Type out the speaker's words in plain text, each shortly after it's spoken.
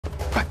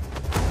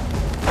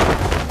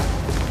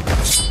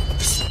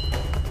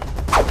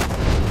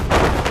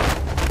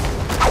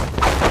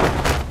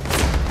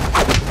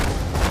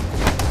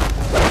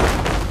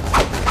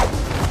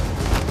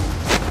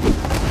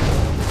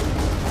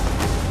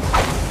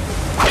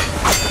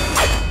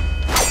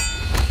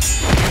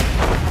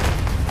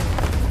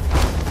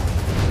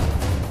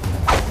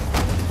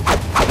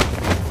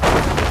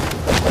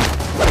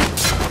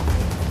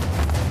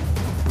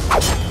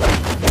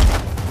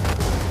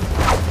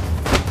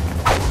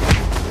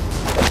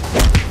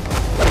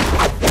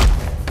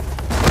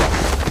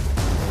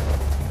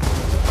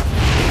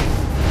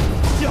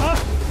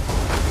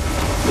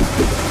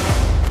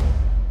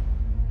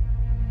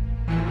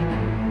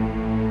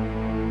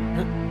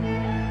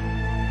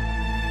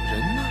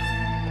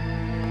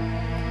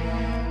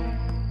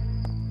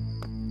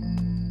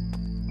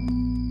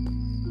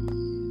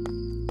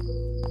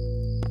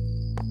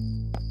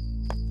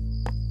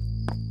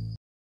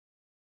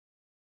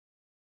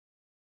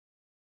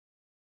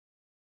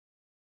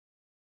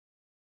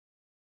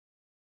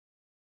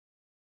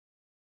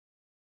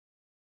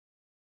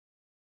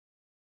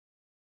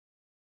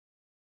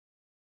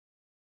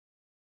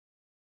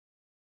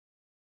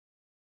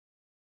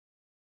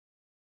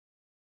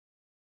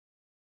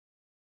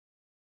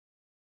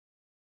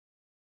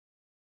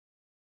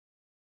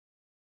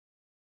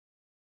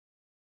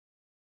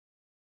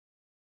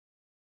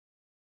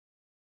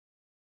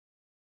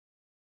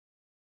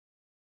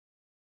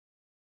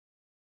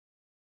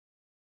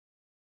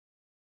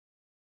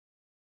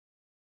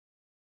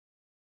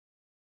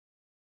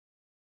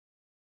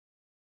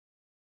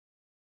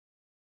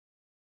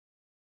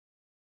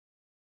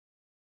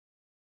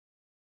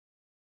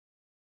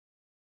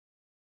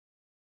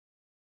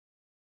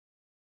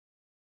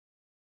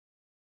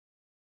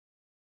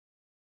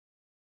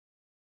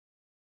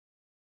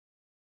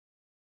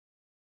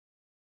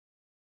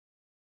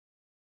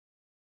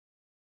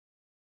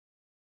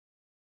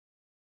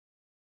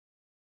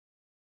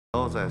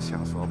都在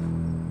想索普，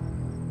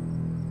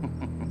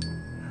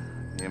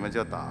你们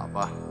就打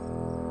吧，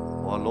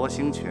我罗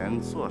兴权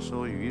坐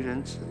收渔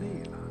人之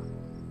利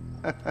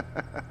了。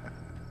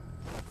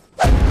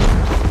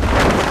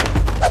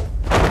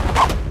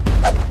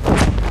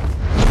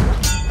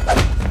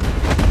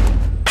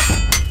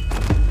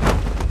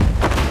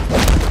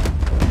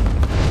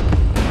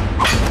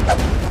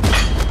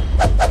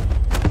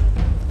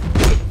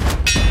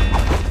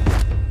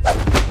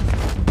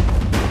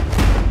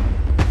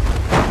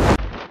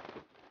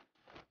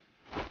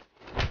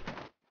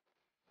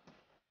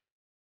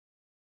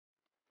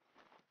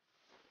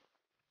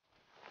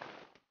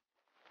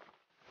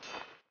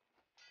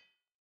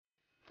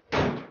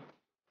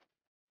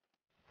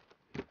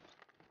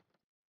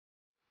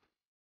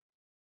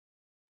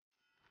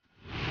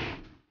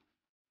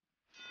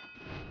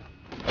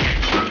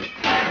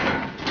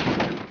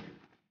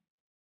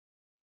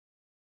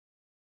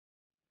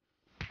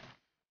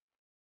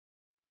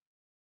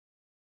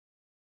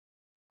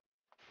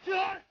起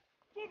来，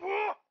索普！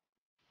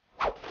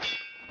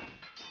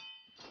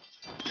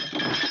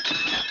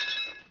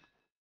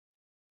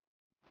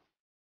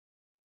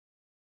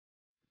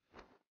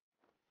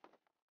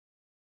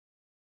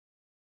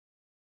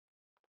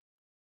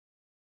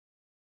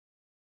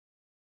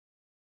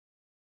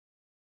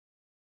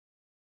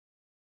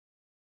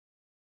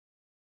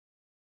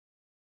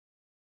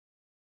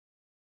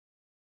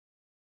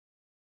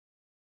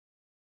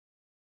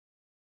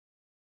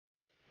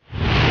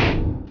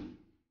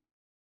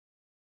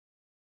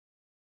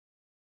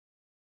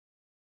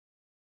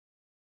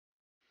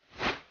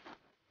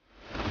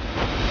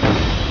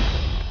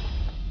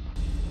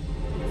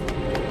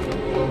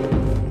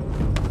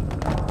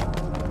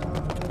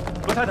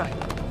罗太太，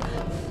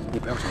你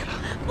不要追了。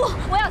不，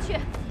我要去。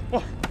不，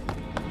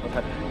罗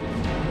太太，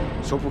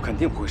索普肯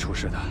定不会出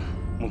事的，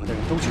我们的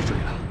人都去追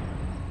了。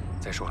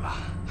再说了，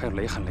还有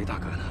雷汉雷大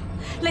哥呢。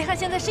雷汉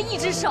现在是一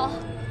只手。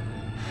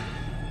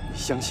你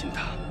相信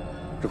他，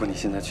如果你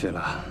现在去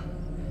了，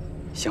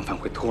相反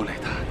会拖累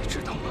他，你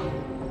知道吗？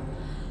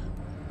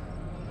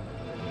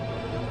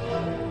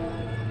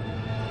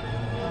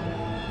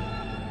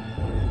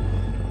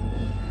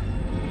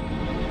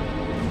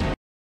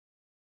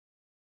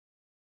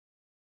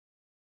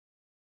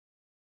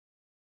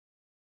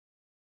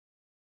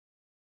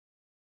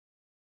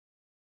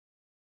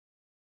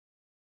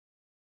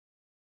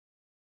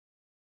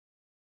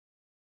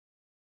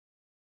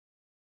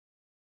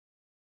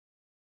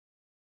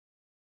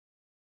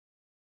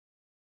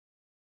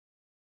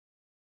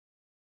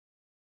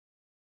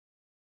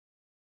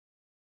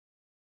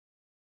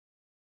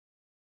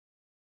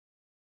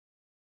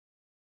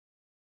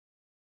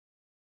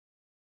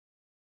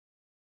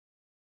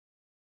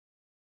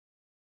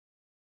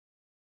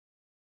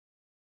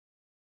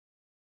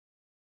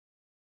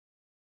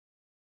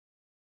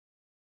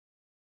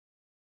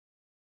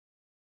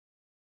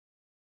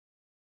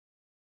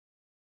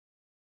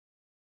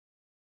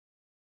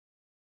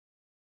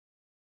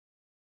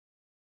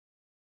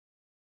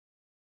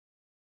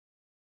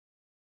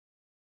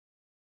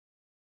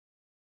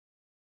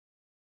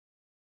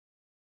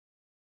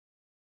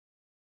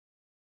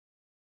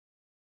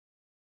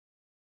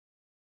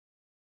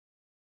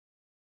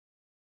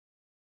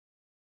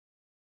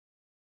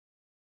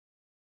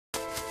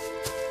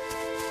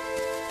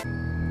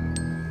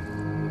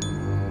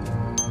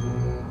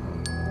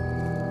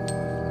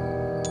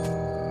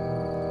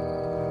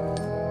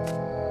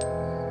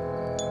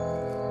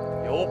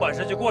 有本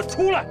事就给我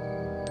出来！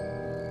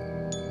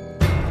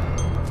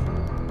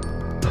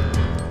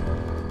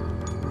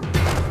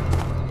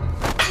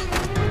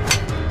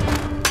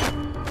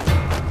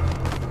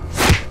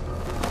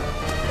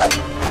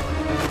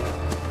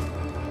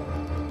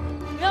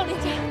不要连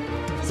接，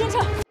先撤。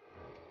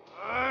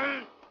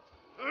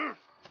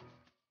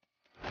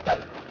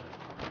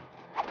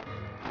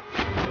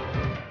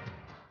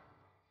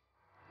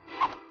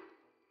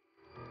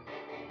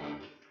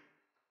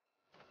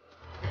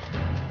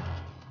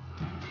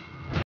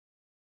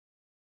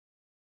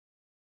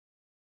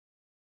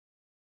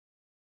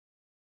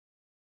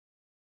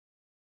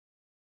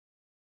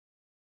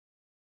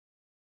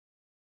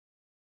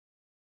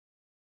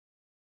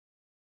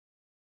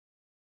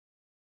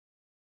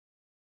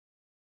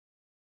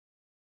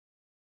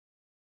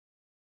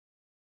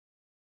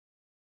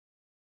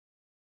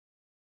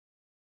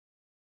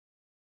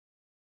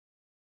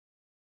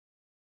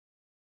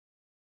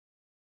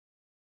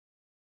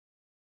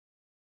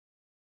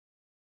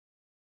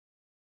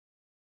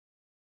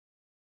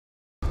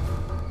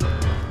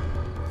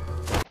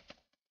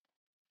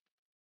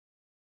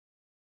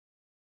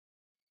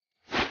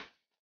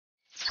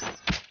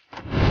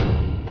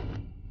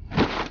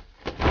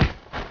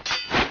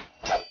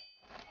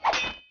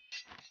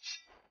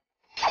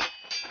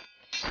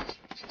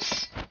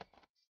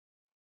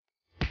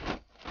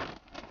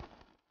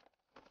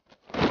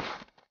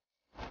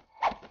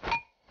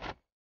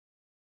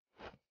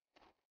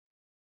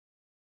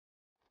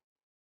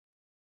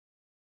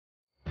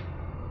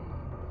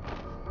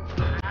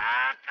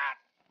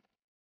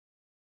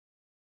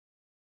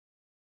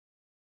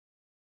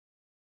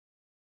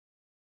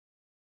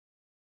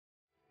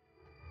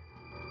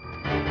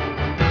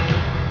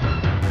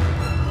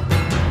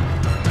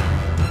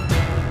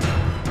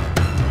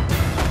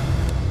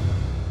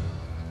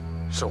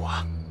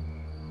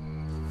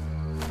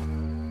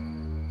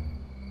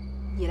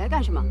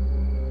干什么？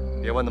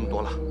别问那么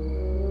多了。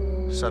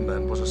山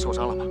本不是受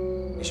伤了吗？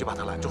你去把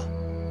他拦住。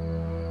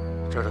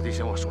这儿的地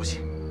形我熟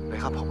悉，雷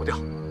汉跑不掉，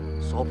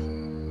索普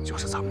就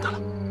是咱们的了。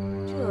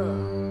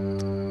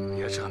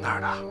别这那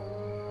的，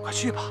快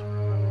去吧。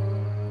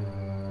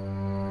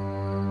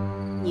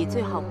你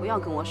最好不要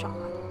跟我耍滑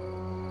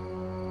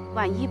头，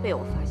万一被我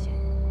发现，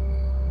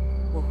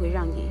我会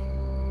让你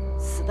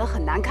死得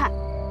很难看。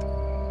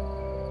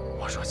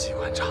我说季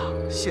馆长，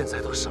现在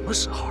都什么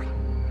时候了，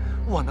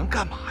我能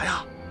干嘛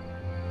呀？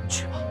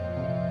去吧。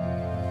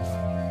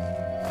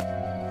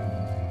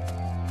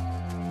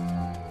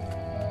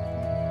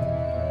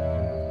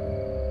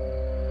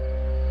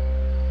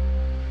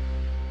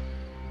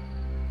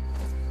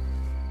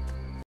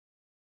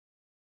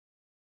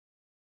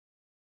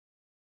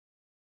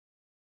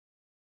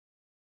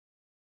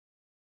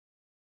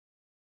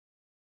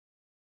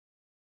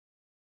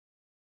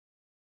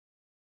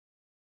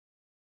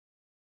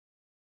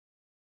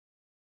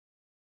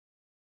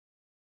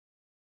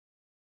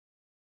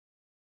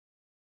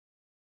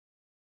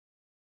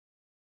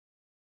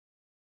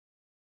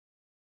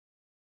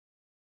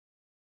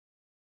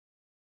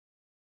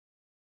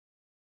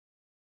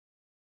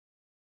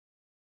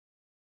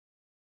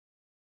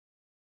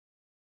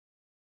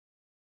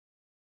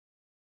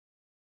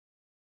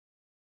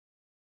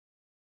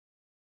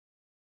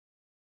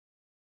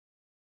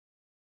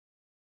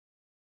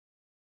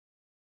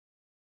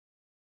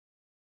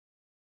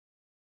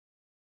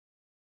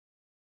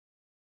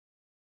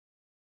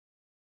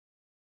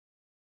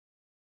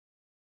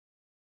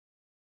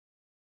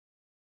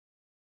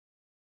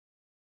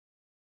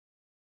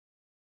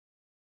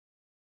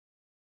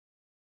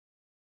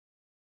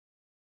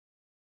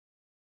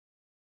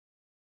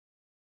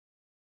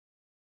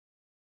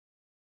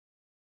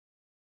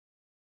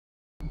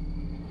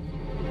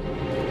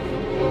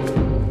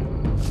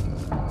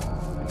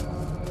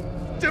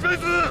这辈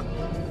子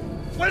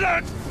回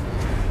来！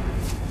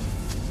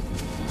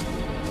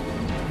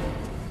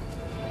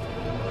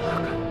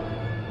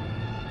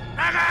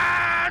看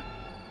看！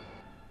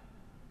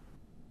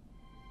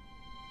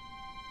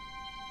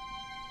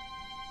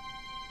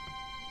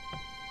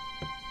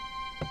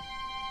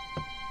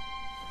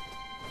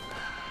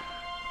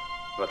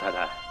罗太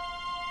太，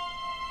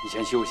你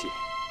先休息，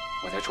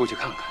我再出去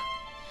看看。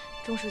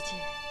钟书记，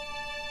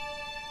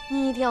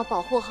你一定要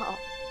保护好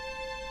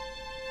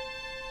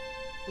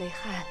雷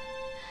汉，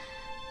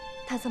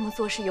他这么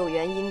做是有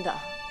原因的。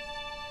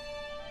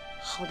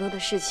好多的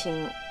事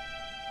情，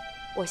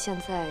我现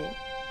在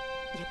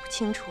也不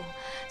清楚，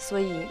所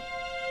以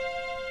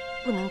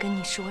不能跟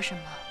你说什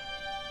么。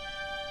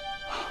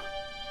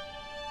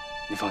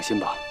你放心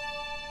吧，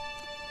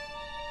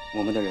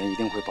我们的人一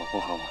定会保护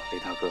好雷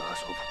大哥和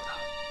索普的。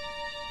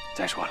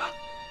再说了，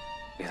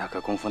雷大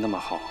哥功夫那么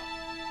好，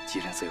吉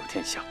人自有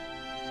天相，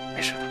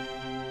没事的。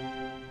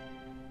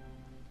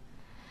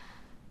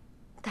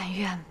但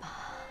愿吧。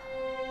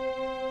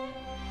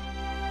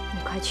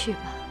你快去吧。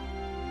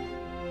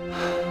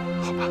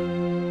好吧。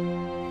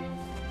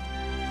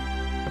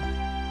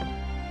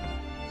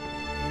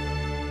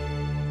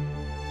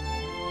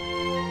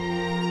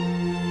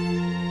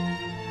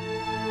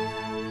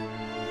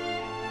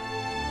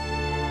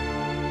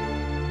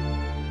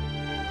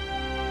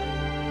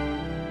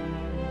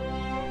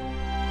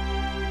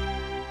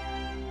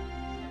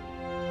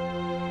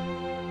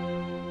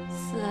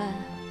思恩，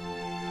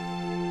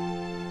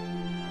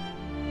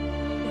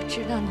我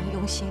知道你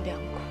用心良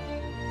苦，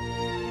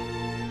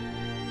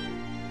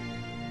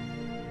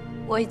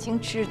我已经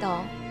知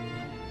道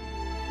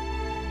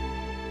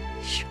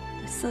是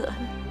我的思恩。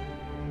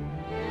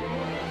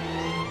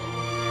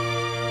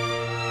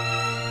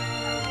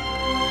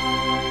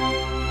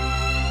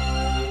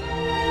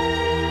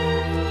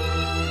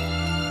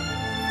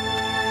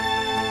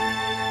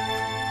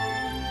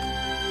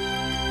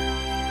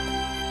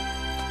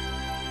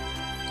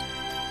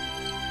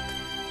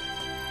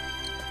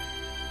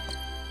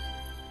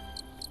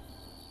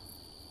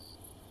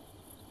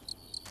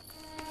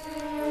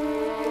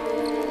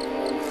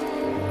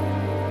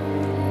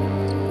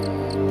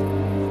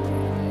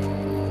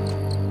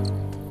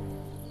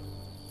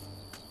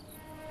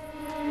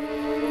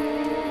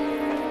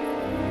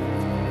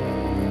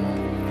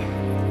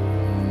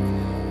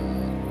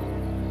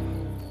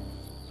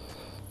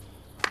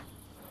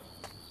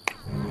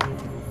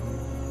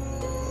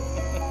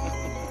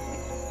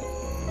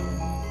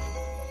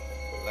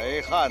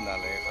雷汉呐，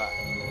雷汉，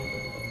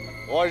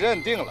我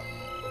认定了，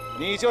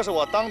你就是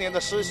我当年的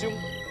师兄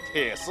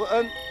铁丝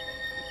恩。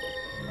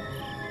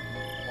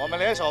我们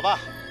联手吧，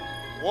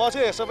我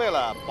这也是为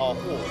了保护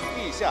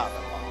地下的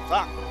宝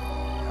藏。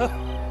哼，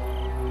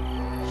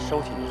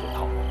收起你这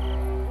套，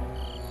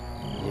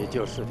你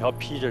就是条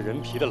披着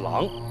人皮的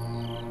狼。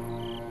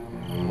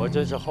我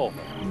真是后悔，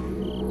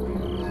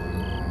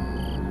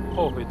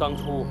后悔当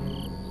初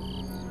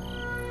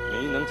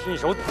没能亲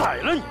手宰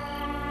了你。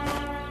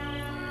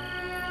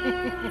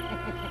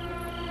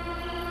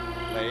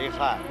雷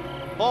汉，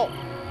报，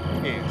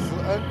铁丝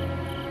恩。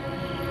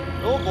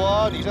如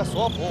果你这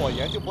索普我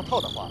研究不透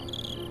的话，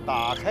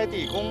打开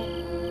地宫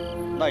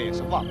那也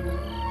是妄。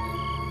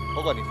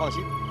不过你放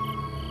心，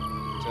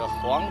这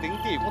皇陵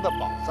地宫的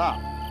宝藏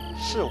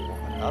是我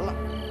的了，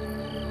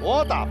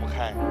我打不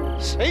开，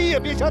谁也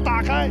别想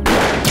打开。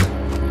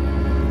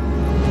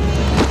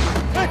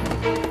哎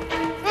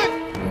哎，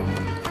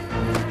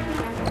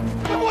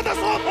我的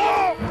锁骨！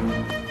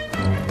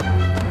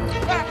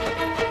哎，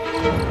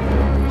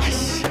哎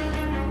呀！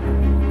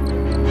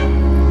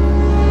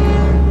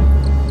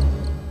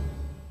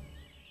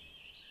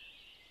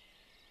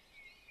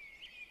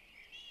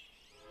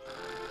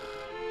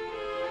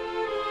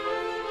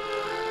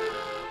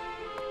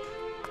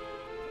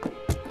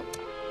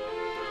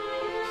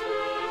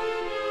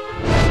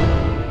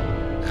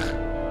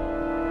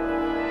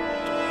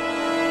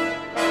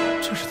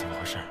 这是怎么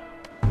回事？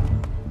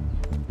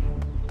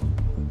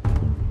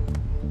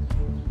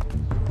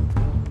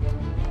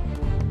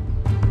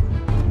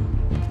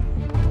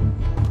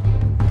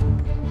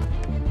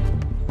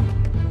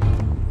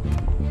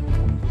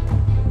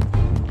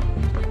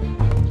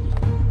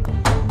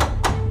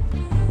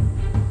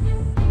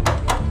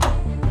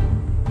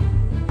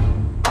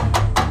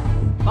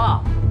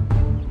爸，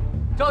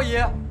赵姨，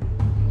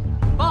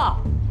爸。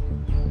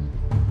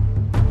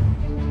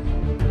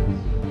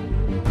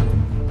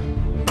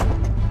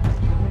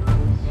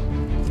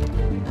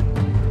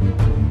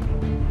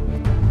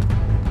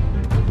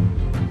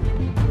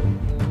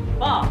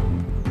 爸，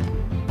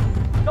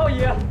赵姨，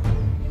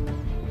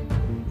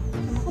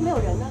怎么会没有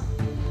人呢？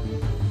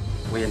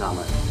我也纳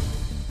闷。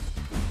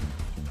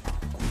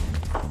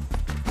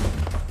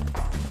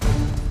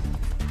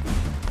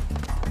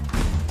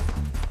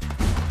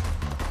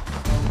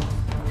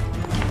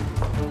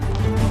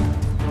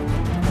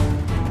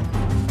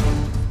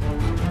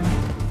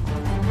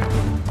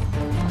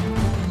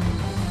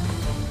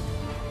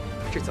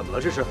这怎么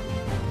了？这是？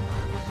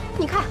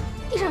你看，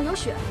地上有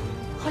血，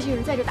好像有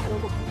人在这打斗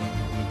过。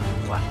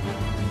坏了，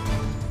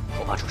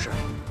我怕出事。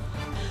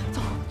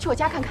走，去我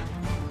家看看。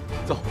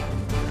走。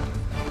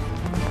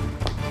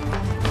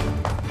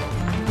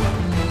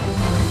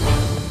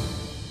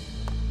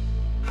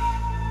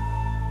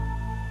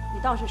你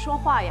倒是说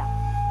话呀！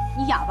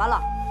你哑巴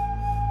了？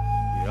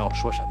你让我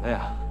说什么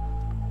呀？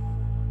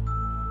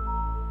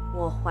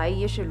我怀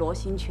疑是罗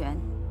新全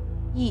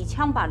一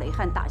枪把雷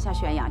汉打下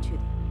悬崖去的。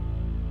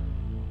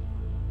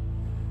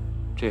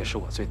这也是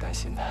我最担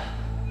心的。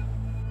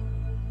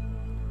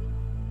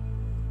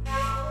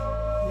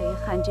雷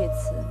汉这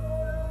次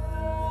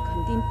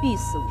肯定必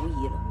死无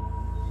疑了。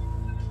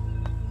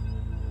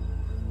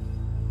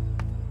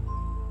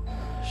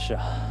是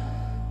啊，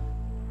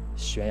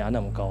悬崖那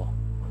么高，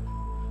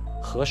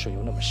河水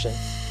又那么深，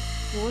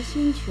罗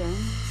新全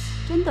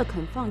真的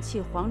肯放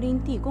弃皇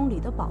陵地宫里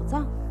的宝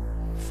藏？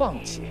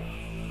放弃，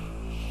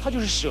他就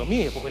是舍命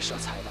也不会舍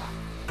财的。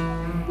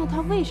那他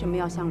为什么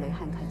要向雷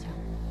汉开枪？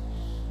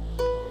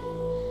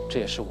这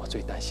也是我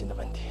最担心的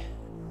问题。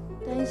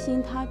担心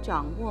他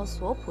掌握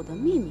索普的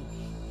秘密。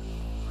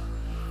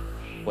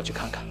我去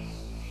看看，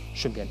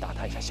顺便打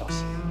探一下消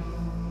息。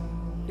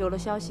有了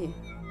消息，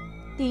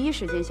第一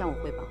时间向我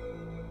汇报。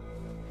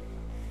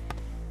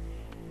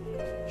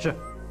是。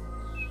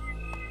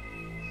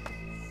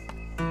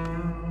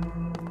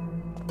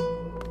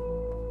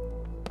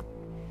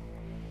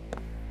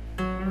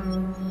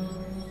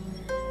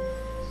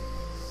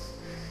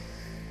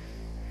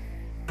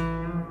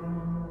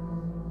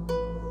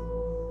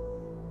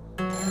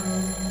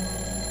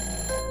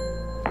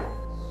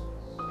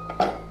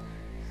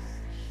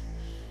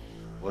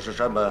我是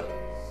山本。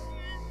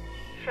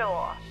是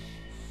我。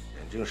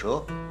眼镜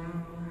蛇，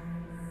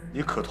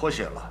你可脱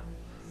险了！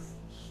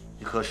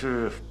你可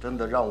是真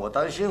的让我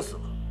担心死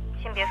了。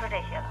先别说这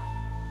些了，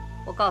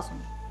我告诉你，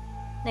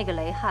那个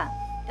雷汉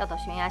掉到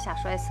悬崖下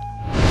摔死了。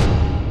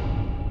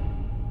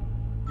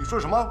你说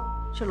什么？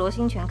是罗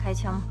新全开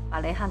枪把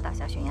雷汉打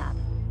下悬崖的。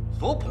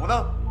索普呢？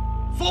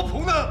索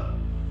普呢？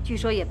据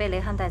说也被雷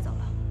汉带走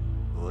了。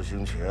罗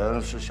新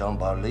全是想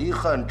把雷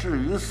汉置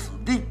于死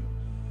地。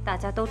大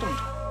家都这么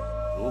传。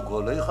如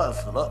果雷汉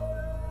死了，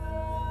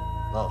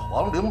那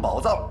皇陵宝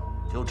藏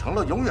就成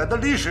了永远的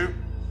历史。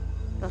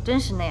要真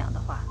是那样的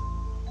话，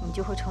你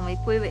就会成为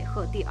龟尾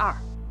鹤第二。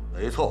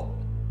没错，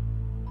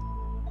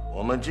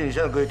我们进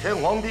献给天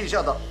皇陛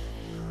下的，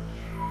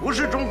不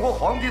是中国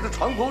皇帝的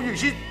传国玉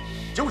玺，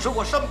就是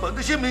我山本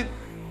的性命。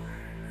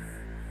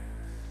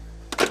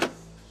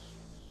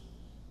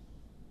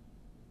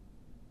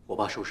我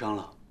爸受伤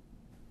了。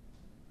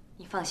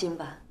你放心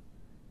吧，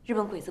日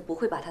本鬼子不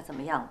会把他怎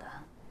么样的。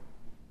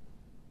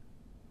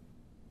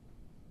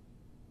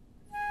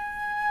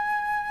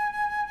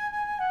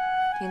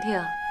婷婷，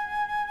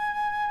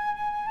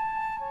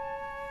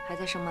还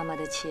在生妈妈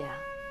的气啊？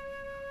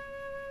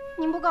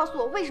您不告诉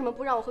我为什么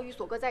不让我和与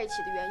所哥在一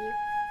起的原因，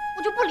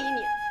我就不理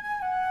你。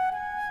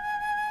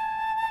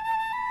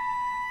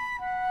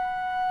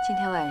今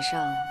天晚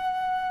上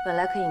本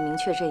来可以明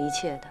确这一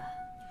切的，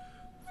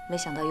没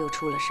想到又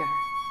出了事儿。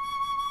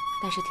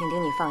但是婷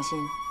婷，你放心，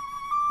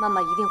妈妈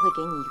一定会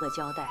给你一个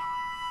交代。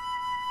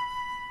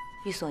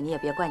玉锁，你也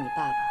别怪你爸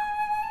爸，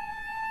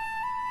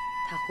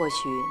他或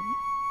许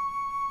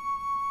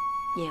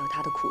也有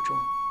他的苦衷。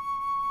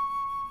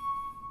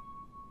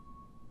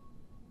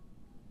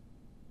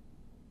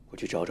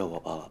去找找我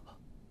爸爸吧。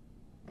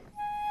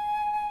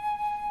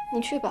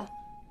你去吧，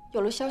有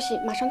了消息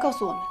马上告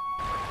诉我们。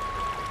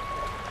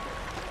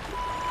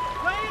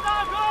雷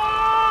大哥！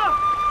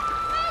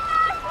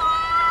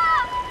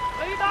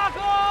雷大哥！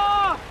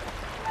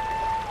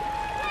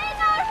雷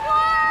大叔！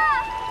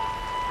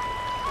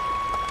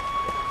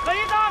雷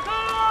大哥！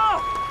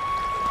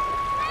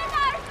雷大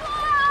叔！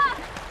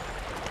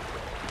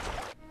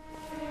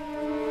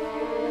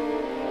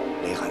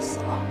雷汉死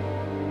了，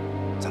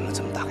咱们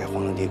怎么打开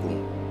皇陵地宫，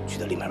取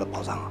得里面的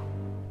宝藏啊？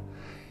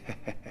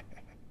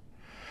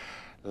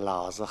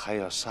老子还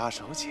有杀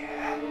手锏。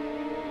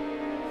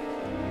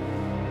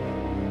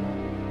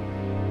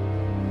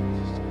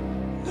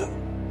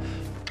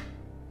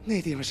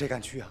那地方谁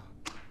敢去啊？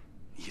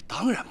你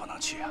当然不能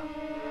去啊！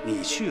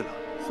你去了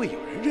会有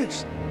人认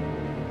识你。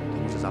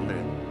通知咱们的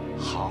人，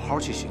好好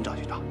去寻找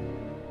寻找。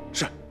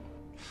是。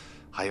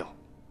还有，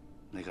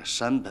那个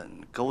山本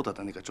勾搭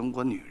的那个中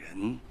国女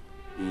人，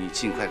你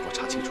尽快给我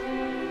查清楚。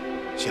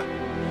行。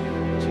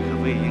这个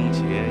魏英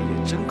杰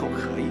也真够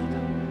可以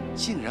的。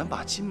竟然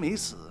把金梅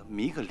子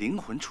迷个灵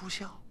魂出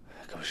窍，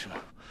可不是吗？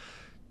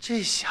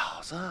这小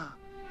子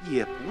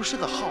也不是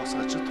个好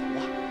色之徒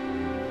啊，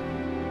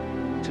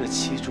这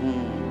其中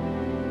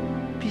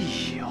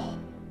必有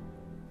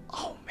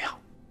奥妙。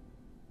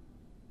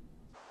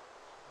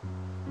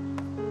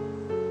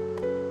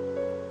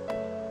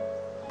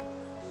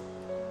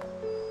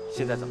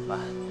现在怎么办？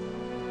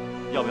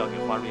要不要给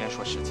华如烟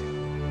说实情？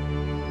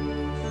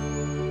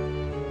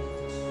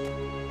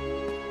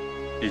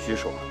必须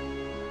说。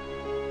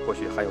或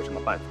许还有什么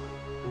办法。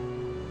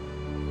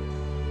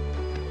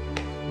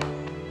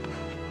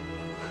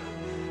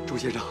钟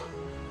先生，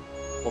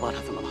我爸他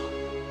怎么了？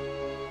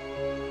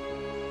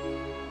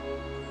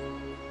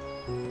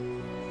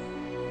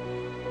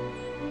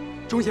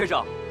钟先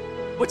生，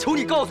我求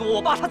你告诉我，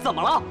我爸他怎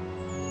么了？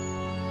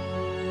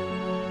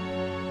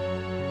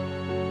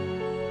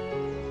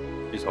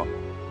李所，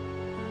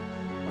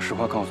我实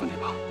话告诉你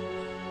吧，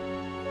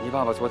你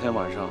爸爸昨天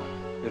晚上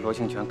被罗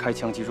兴全开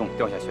枪击中，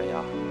掉下悬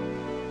崖。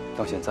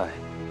到现在，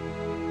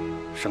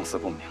生死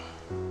不明。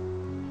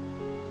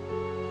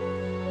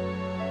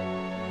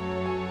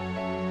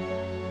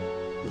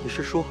你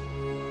是说，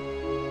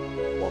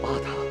我爸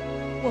他？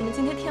我们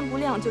今天天不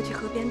亮就去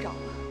河边找了，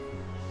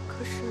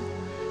可是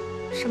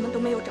什么都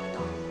没有找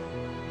到。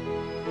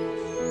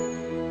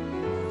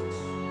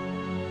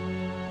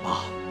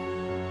爸，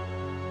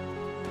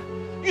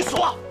玉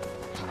锁，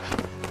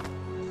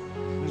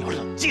你要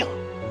冷静。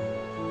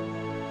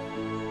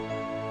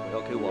我要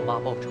给我爸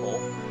报仇。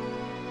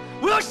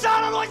我要杀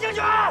了罗兴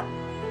全！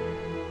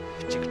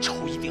这个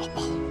仇一定要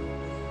报，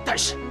但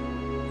是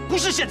不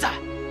是现在。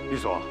律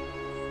所，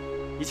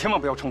你千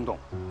万不要冲动。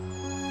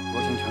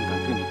罗兴全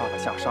敢对你爸爸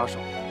下杀手，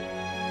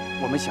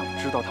我们想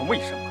知道他为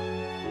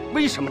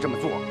什么这么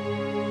做。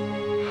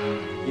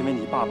因为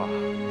你爸爸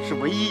是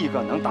唯一一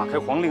个能打开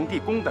皇陵地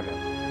宫的人，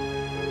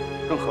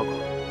更何况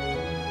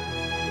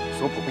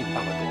索普被你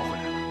爸爸夺回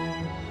来了。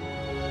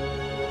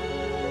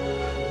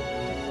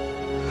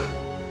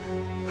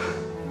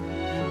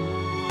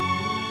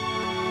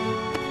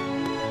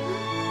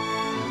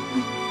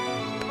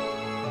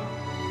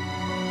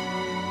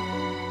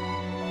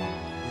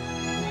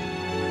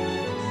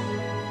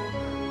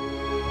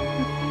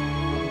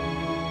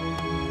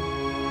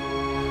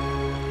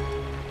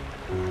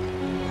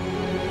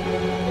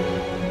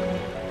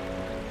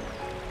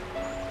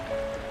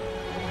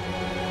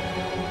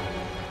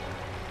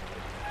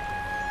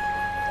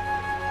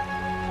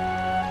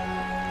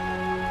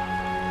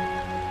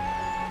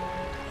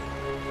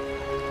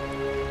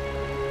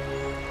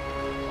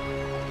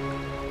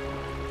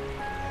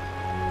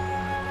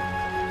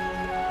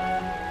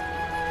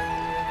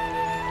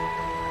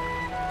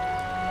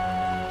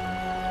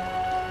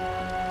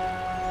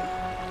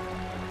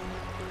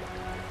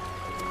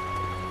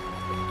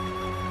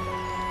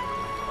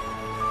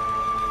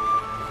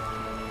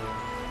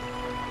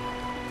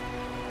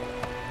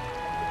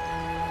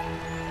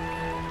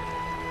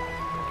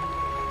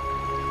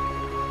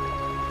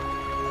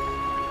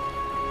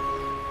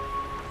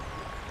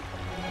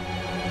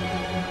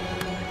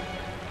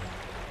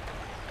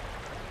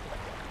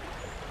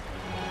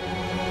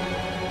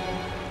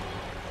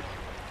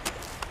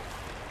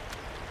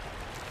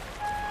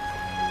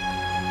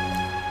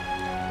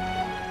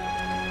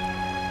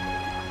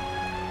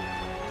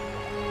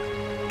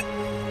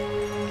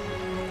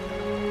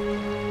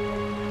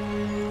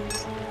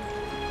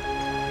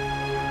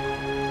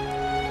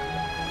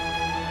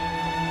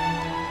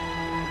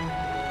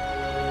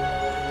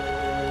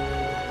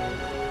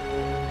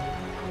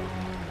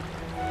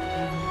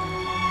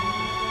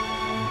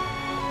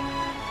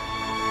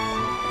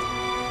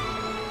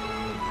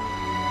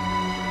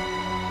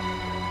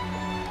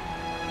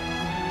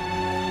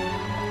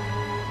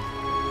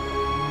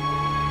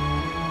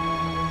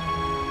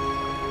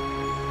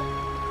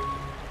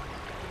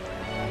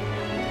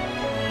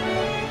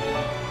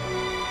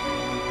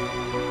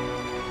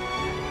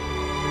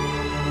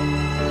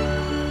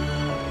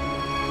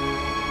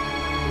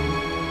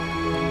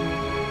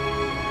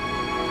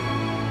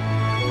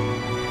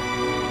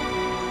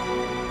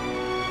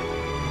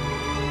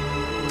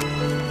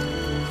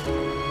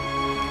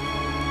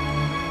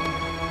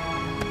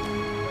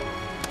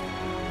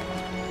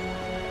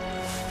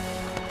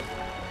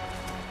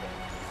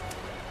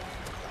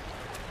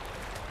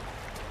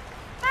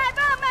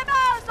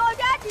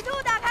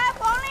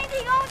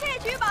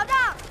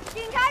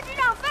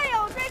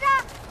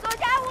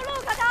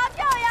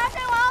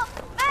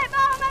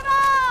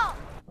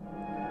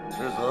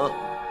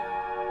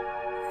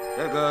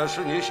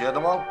是你写的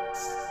吗？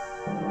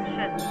是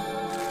的。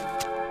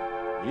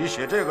你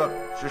写这个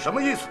是什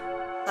么意思？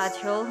把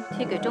球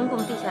踢给中共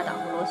地下党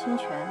和罗清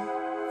泉，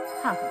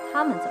看看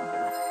他们怎么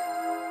办。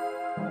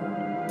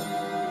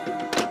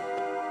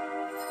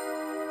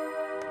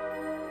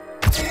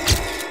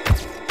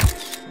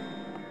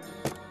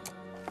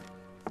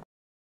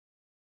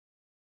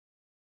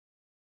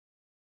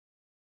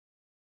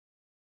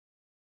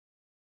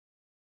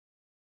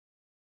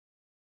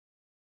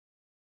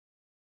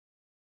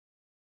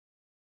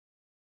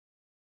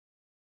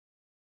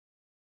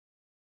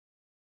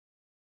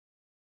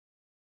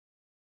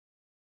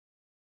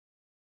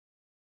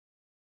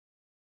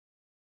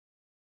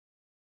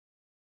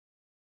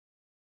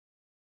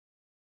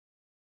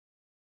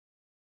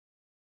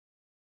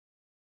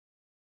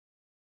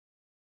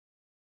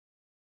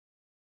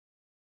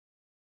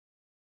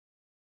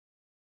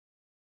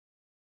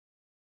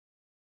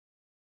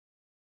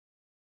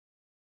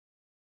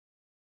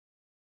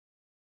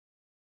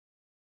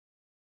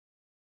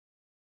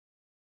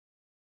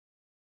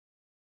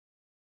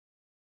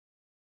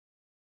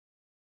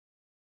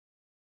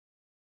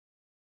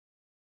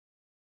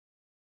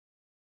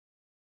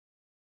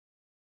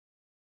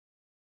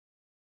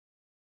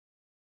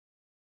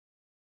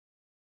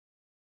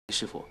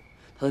师傅，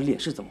他的脸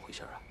是怎么回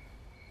事啊？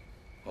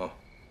哦，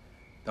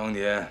当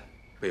年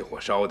被火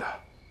烧的。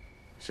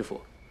师傅，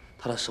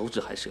他的手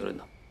指还折了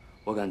呢，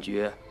我感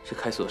觉是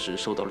开锁时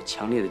受到了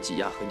强烈的挤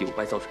压和扭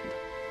掰造成的。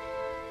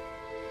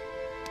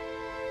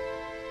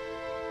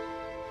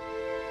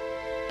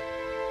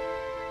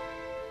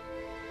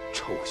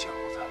臭小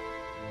子，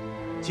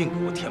净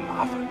给我添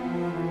麻烦！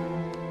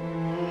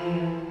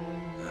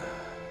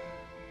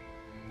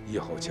一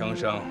好枪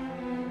伤，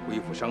恢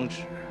复伤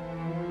指。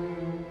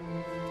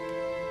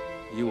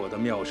 以我的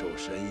妙手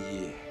神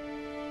医，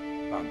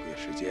半个月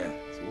时间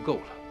足够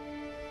了。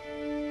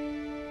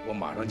我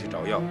马上去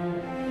找药，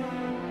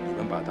你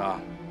们把他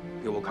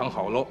给我扛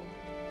好喽。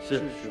是，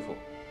师傅。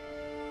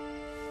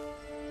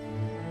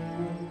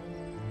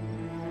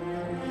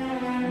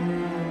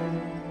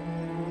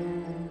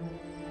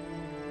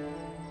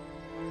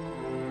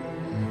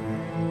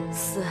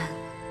思恩，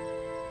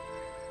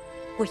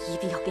我一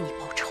定要给你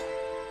报仇。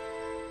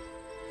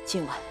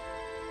今晚，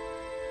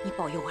你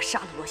保佑我杀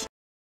了罗行。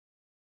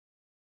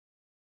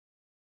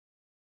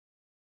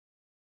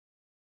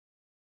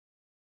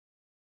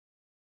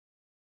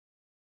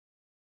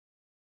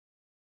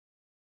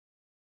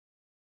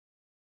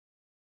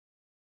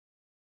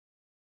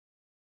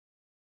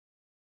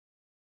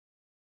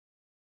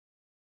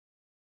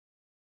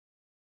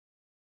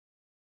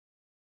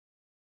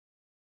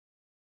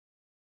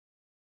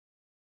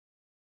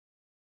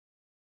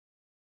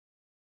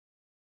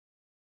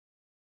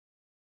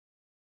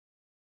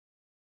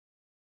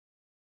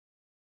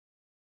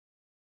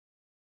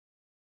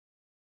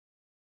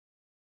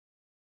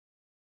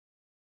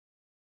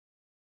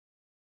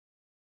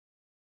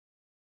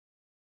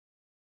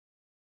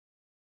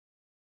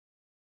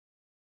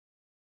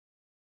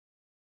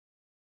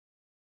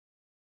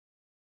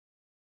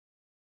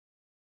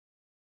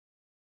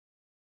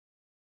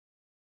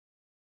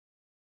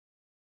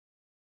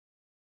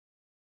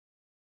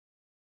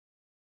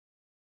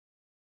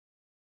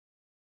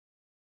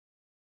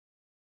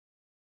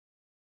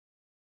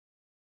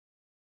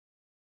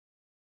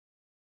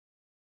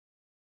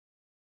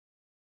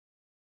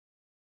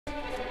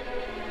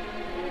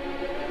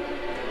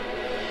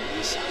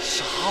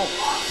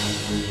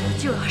 我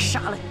就要杀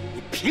了你！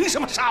你凭什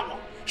么杀我？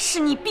是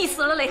你逼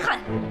死了雷汉。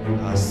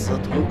他私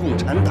通共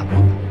产党，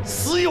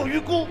死有余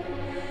辜。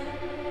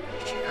你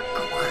这个狗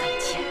汉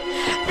奸！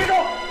别动！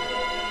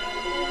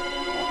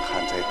我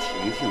看在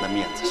婷婷的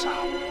面子上，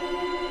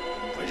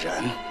不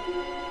然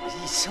我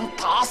一枪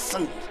打死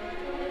你。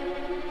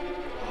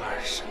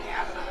20年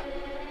了，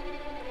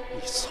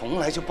你从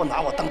来就不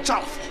拿我当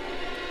丈夫，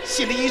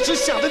心里一直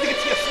想着那个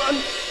铁丝恩。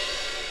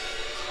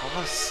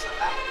他死了。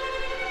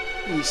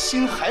 你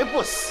心还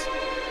不死？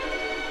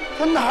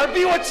他哪儿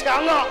比我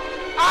强啊？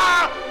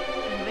啊！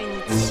因为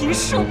你禽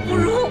兽不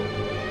如。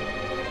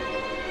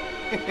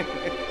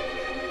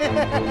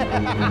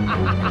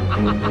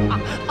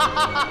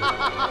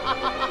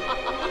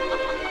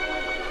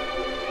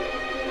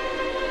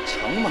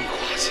承蒙夸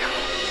奖。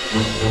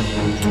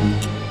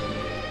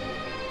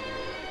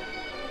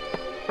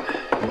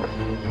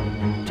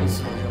这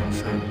次任务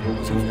是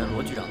罗清泉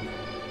罗局长的，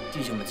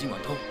弟兄们尽管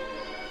偷，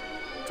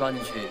抓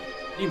进去。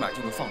 立马就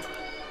能放出来，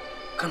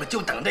可能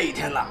就等这一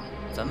天了。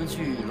咱们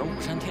去龙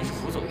虎山天使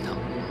府走一趟，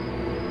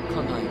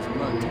看看有什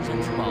么镇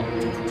山之宝、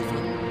镇主之尊。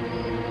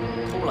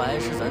偷来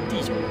是咱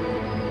弟兄的，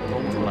偷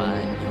不出来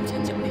有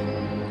钱奖励。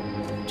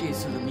这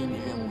次的秘密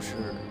任务是……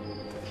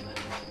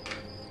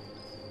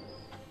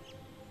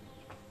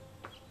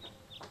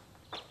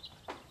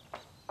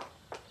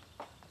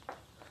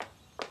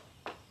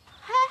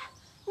嘿，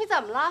你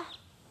怎么了？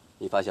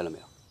你发现了没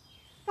有？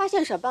发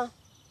现什么？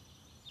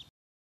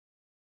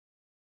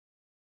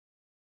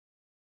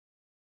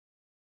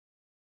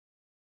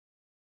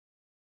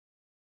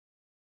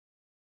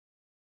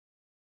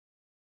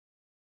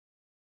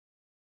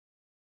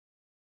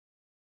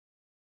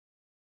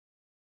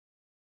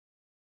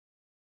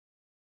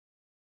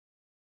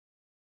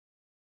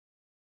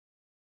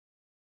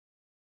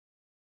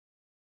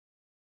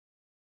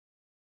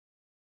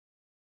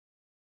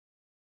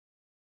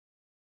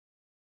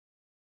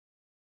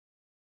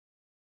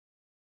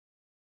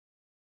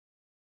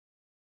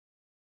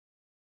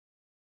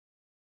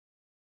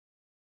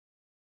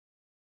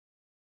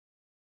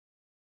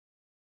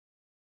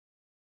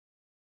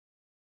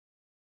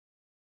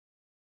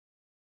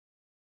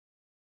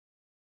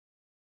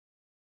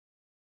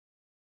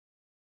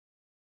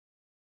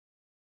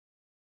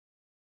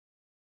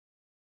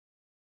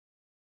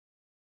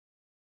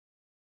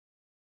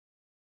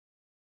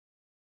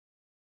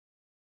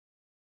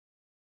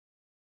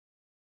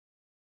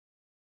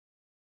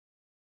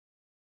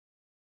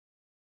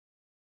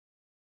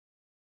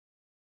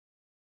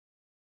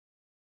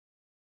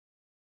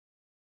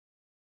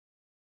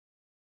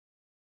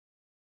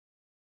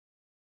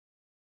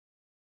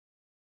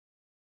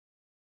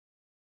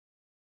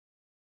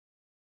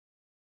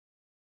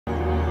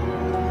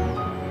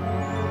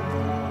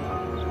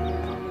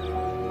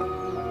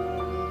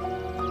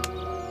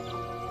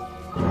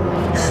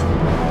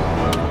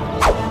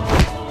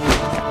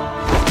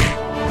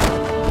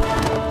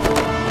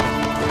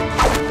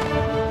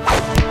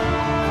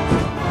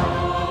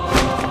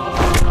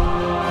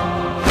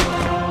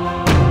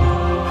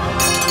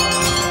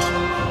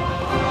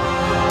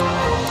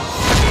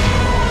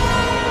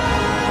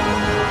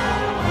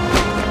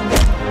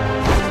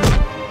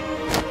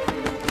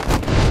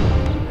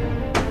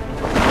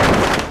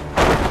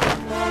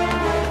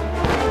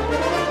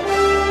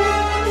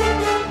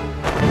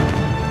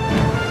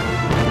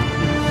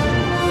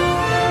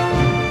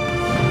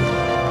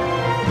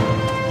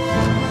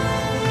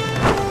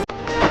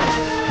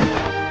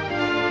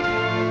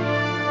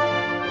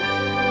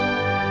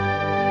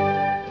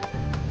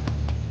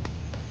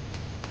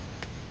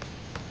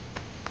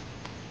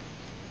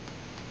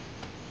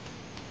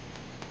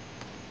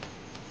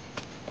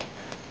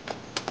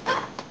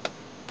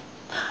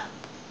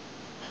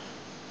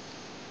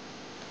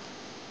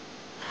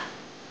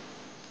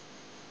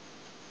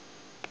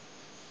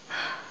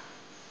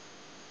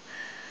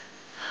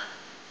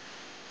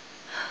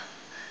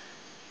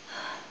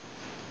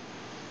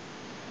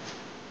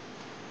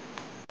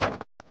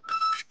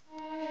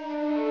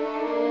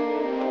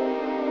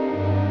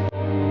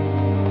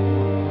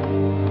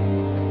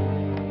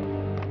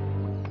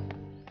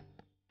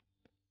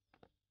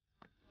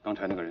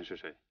人是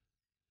谁？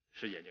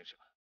是眼镜蛇，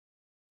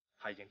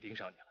他已经盯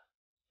上你了，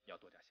你要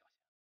多加小心。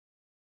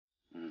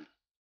嗯，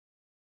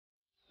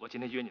我今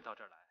天约你到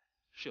这儿来，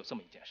是有这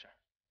么一件事儿。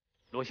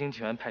罗兴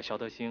全派肖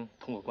德兴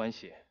通过关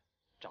系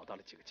找到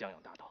了几个江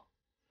洋大盗。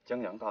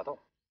江洋大盗？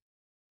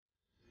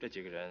这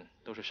几个人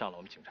都是上了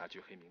我们警察局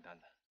黑名单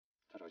的。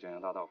他找江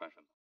洋大盗干什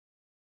么？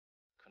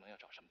可能要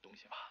找什么东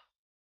西吧？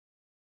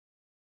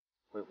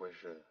会不会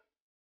是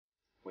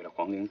为了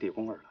皇陵地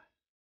宫而来？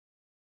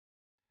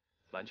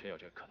完全有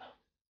这个可能。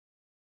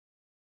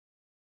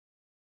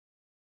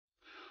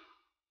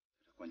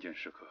这关键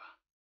时刻，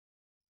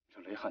这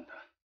雷汉他，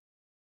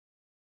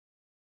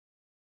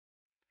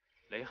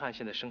雷汉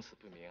现在生死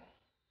不明，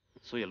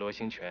所以罗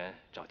兴全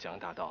找江洋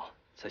大盗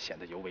才显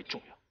得尤为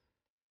重要。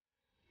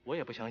我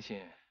也不相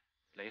信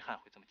雷汉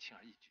会这么轻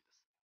而易举的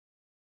死。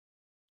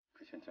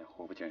可现在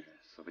活不见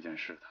人，死不见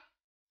尸的，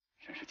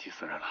真是气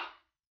死人了。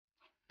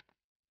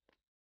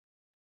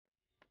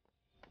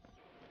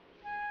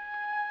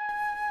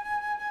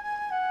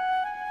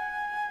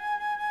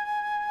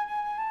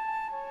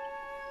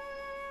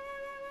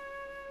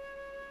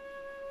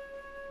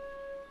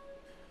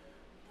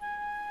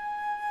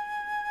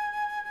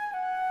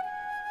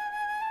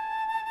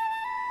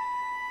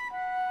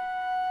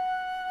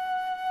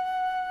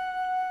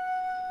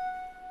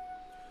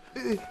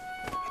别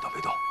动，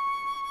别动！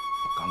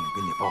我刚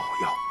给你包好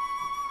药。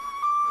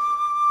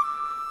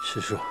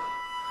师叔，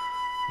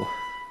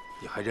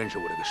你还认识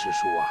我这个师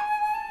叔啊？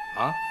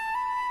啊？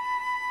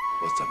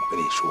我怎么跟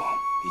你说，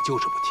你就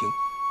是不听。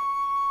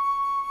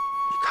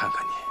你看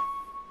看你，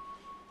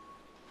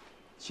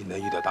现在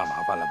遇到大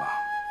麻烦了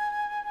吧？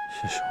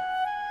师叔，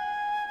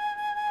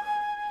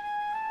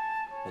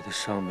我的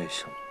伤没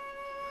什么，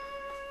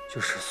就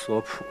是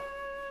索谱。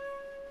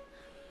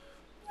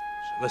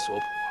什么索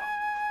谱啊？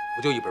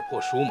不就一本破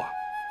书吗？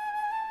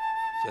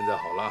现在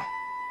好了，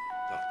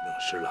药弄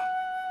湿了，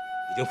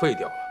已经废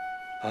掉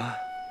了。啊？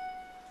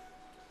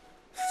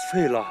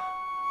废了？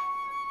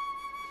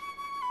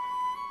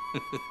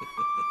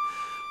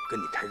跟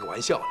你开个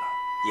玩笑呢，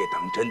别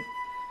当真。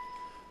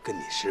跟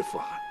你师父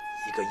啊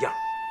一个样，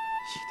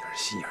一点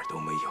心眼都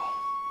没有。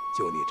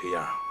就你这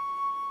样，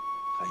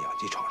还想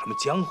去闯什么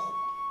江湖？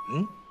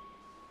嗯？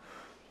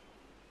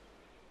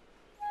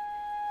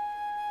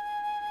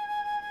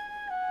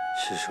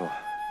师叔，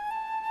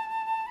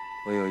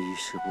我有一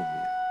事不明，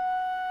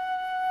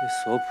那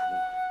索谱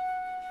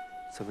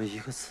怎么一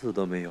个字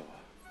都没有啊？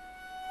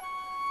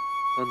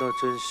难道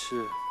真是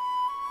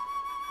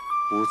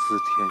无字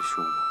天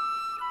书吗？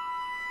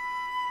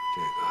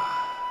这个，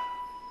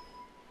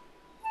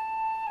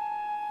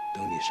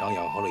等你伤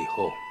养好了以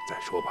后再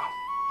说吧。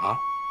啊？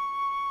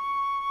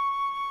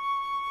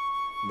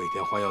每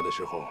天换药的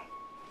时候，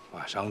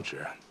把伤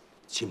纸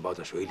浸泡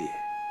在水里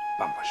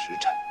半个时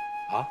辰。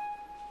啊？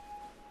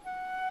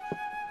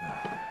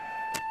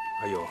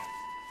还有，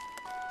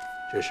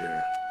这是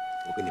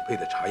我给你配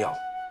的茶药，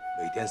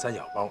每天3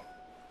小包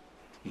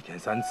，1天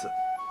3次，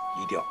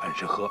一定要按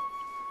时喝，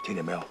听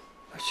见没有？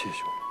谢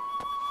谢。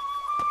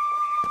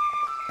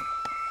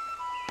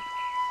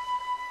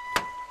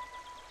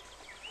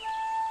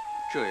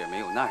这也没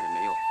有，那也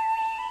没有，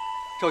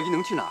赵一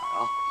能去哪儿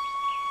啊？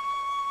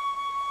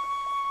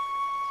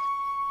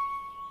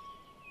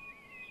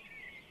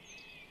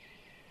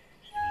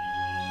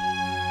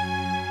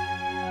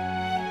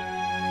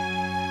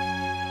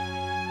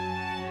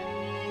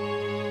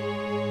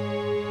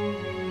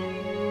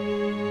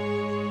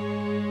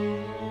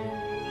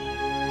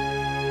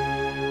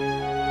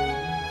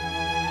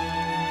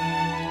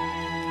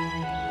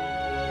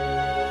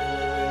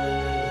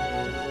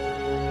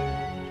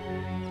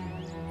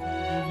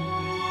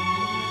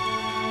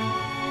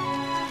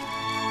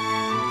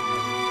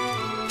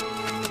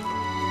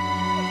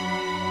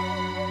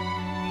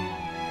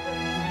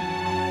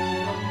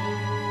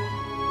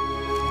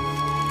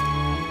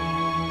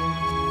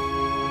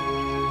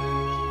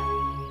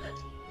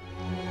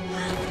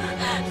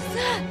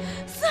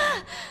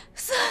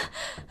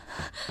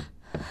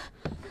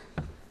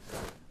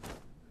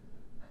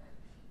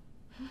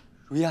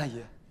如意阿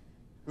姨。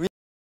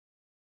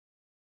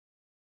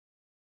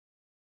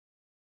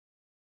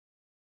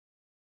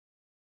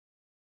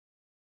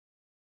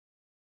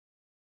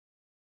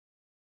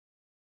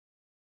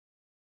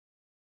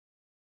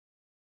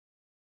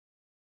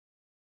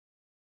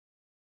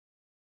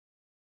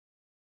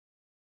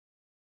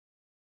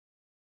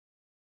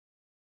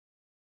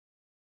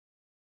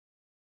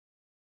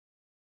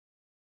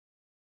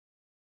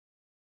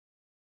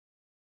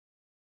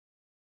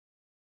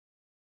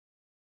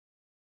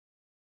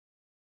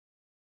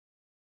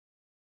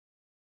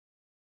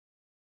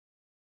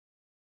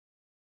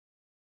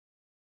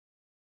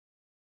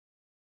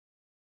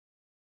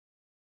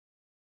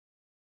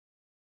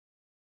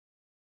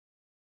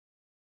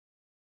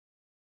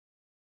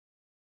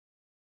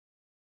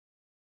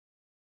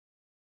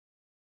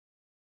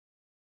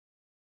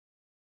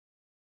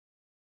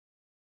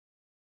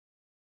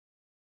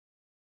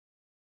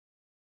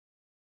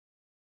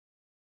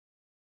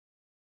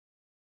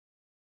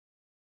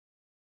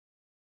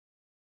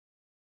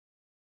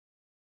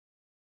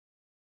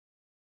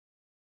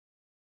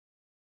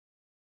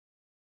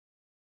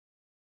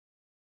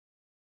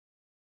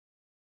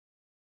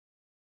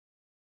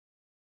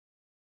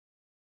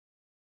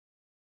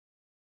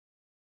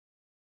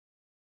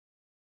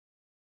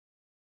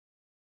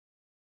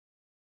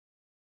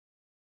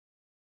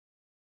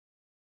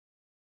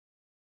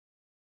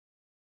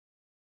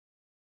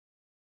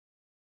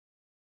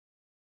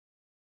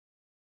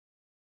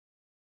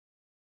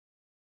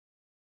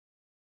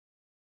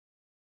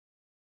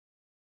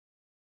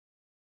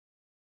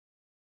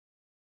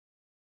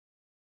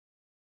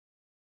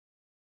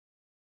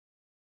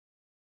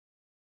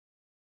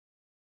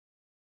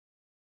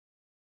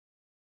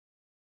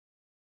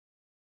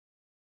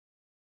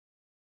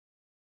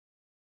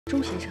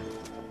钟先生。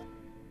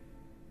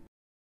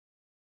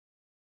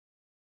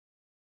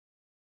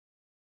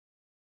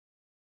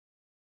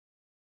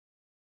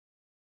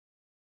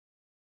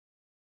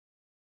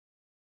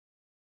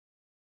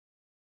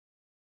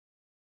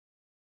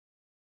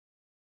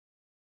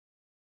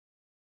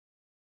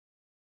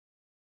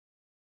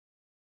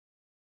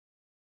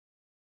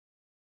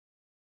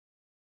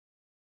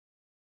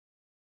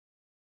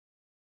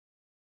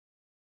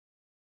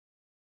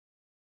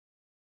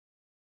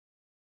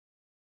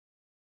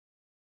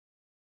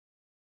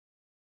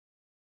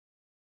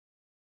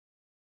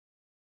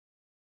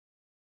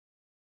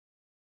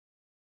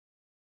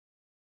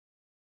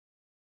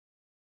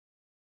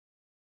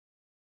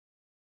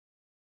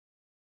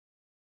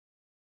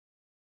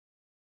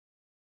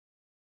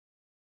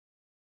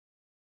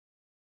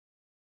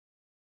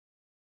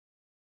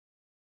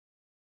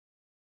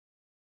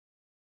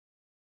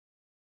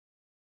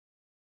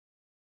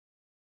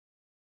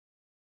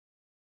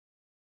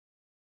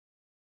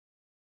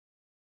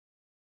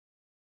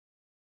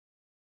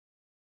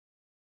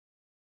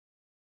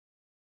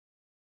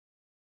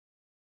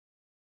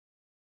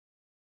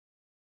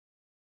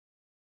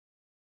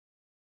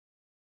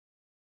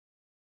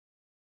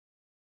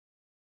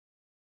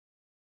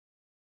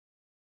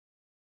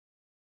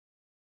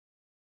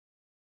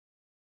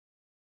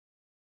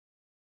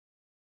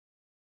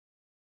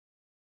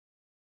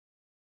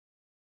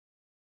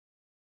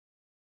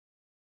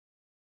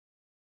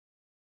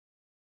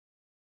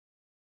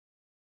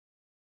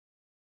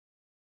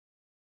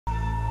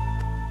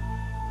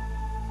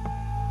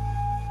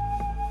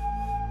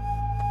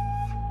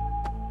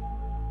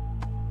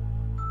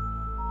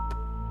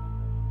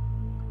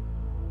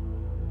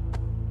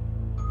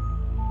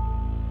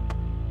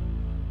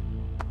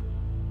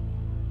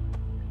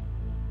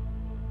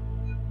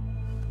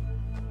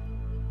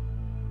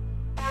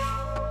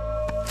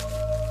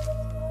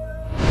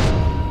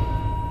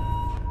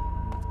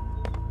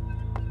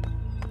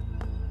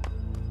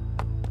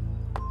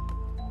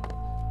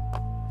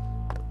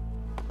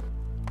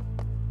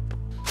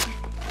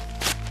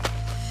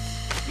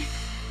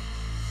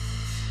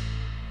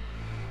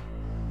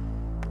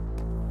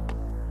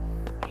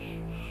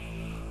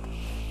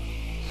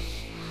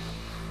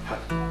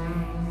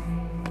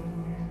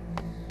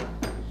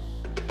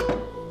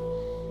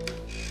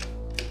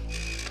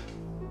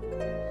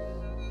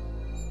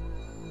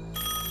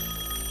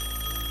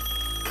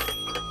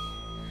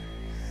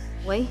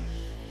喂，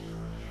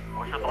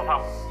我是所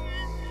长。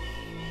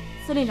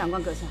司令长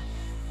官阁下，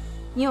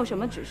你有什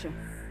么指示？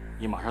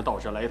你马上到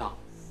这来一趟。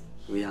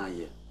如烟阿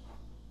姨，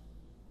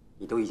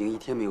你都已经1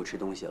天没有吃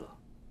东西了，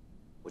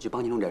我去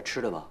帮你弄点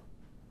吃的吧。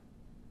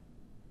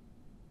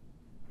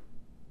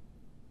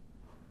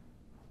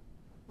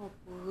我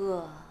不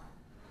饿。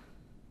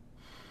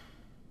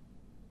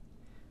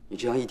你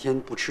这样1天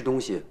不吃东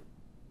西，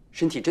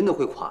身体真的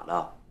会垮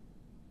的。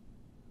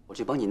我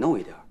去帮你弄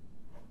一点，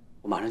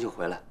我马上就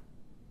回来，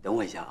等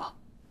我一下啊。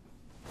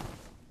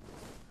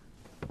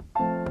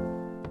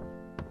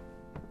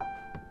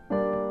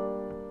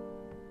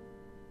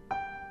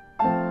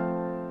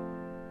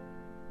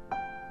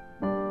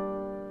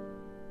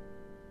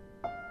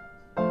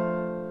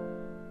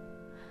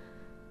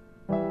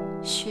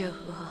雪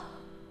娥，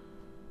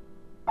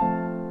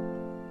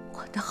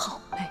我的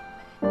好妹妹。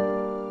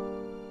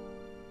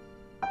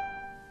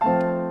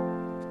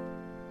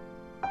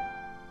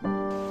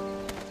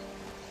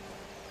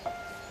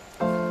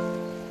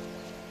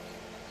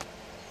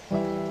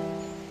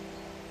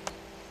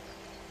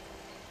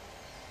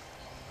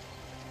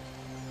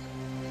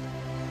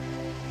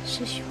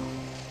师兄，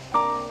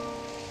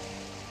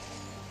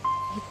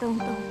你等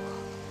等我。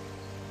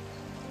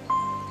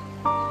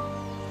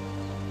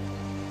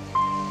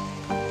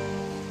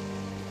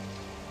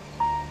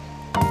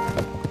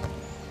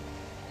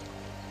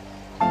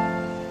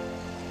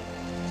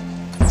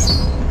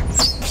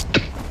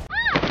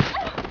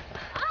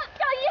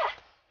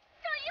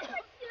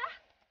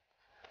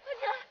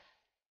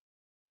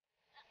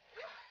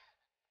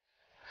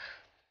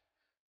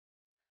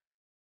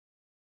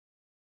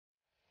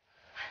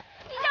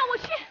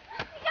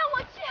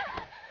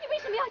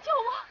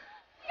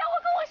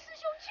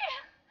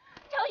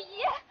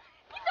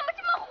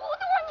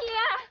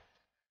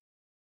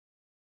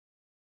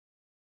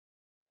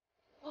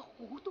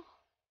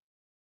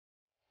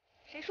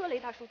谁说雷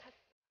大叔他死？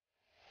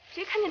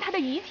谁看见他的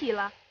遗体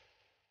了？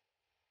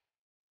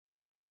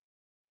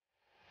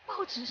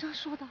报纸上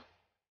说的。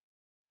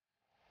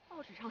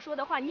报纸上说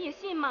的话你也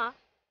信吗？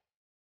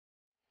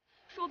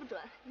说不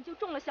准你就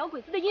中了小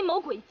鬼子的阴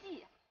谋诡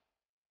计。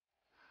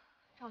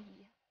赵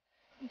姨，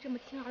你这么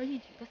轻而易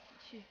举的死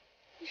去，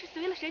你是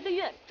随了谁的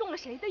愿，中了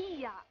谁的意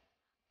呀？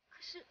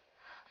可是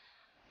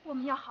我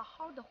们要好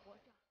好的活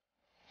着，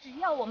只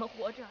要我们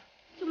活着，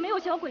就没有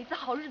小鬼子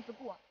好日子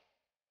过。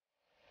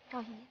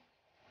赵姨，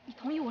你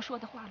同意我说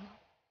的话吗？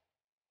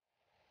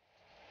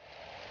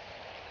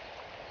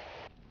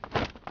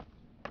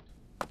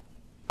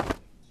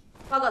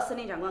报告司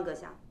令长官阁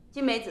下，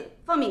金梅子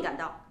奉命赶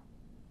到。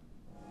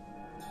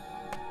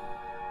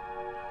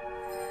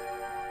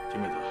金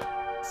梅子，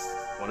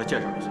我来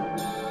介绍一下，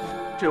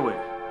这位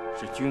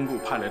是军部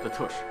派来的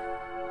特使，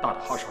大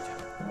哈少将。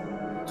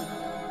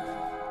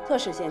特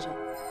使先生，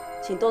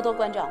请多多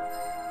关照。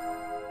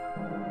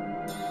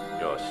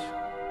哟西，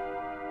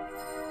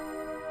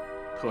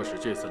特使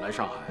这次来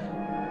上海，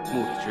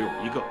目的只有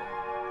一个：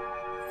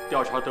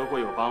调查德国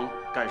友邦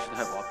盖世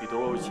太保彼得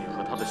罗维奇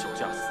和他的手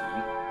下死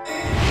因。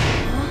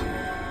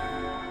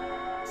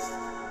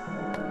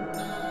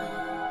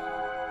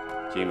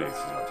金美次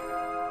小姐，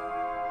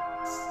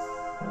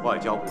外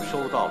交部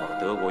收到了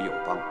德国友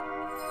邦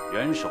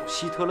元首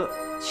希特勒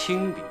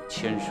亲笔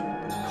签署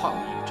的抗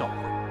议照会，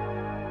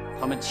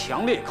他们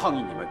强烈抗议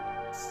你们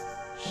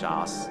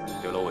杀死彼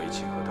得罗维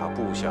奇和他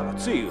部下的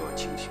罪恶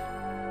情形。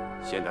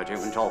现在这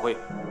份照会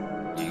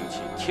引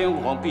起天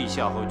皇陛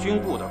下和军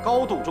部的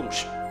高度重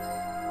视。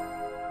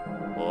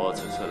我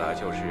此次来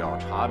就是要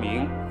查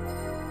明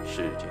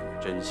事件的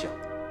真相，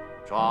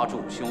抓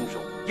住凶手，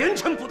严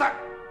惩不贷。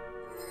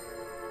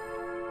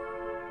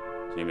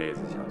金美子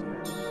小姐，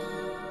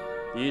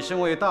你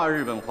身为大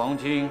日本皇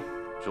军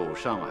驻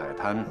上海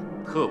滩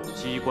特务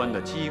机关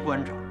的机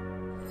关长，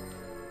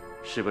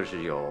是不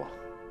是有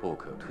不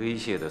可推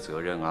卸的责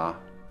任啊？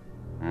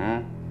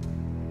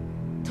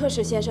特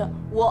使先生，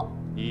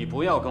你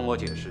不要跟我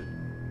解释，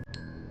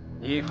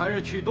你还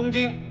是去东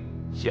京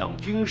向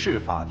军事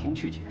法庭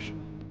去解释。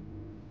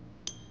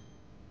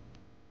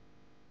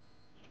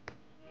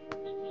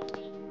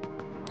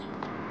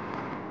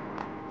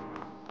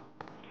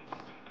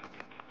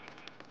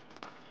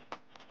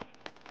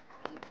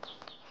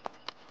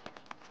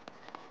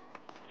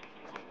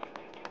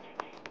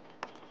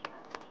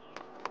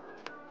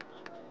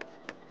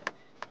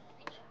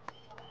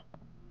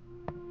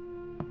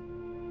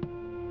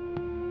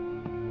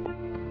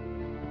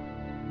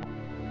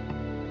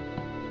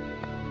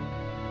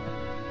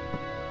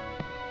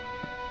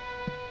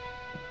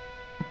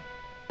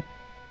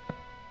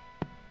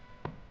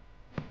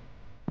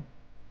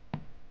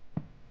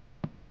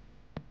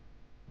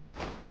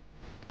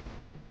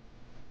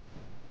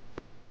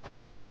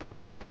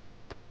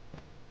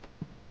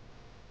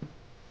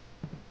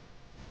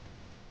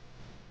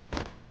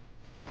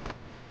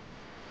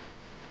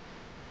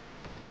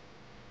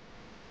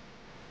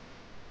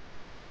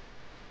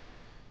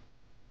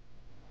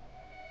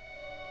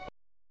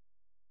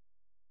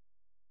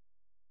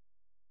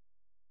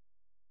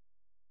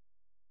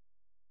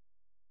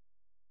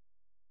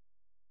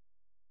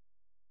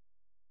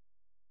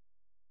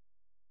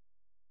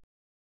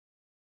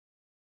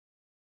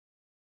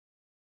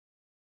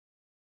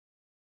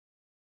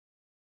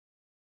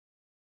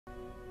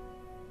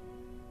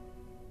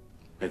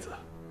妹子，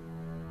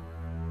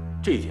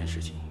这件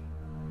事情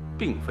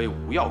并非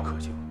无药可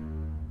救，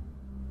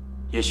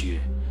也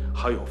许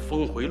还有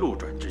峰回路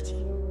转之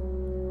机。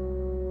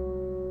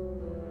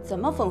怎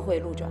么峰回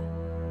路转？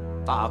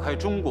打开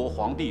中国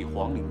皇帝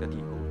皇陵的地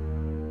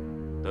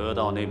宫，得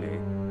到那枚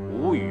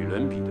无与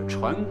伦比的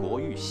传国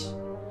玉玺，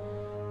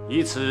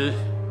以此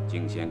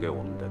敬献给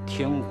我们的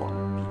天皇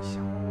陛下。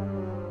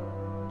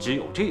只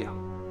有这样，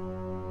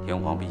天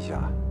皇陛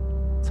下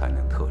才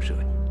能特赦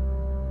你。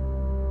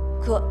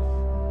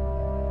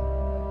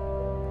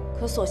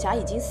可所辖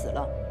已经死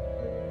了，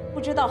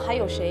不知道还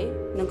有谁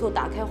能够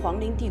打开皇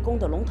陵地宫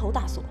的龙头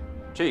大锁。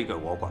这个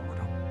我管不着，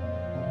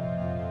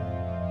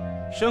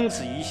生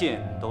死一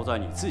线都在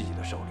你自己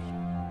的手里，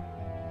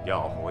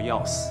要活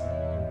要死，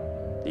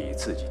你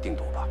自己定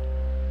夺吧。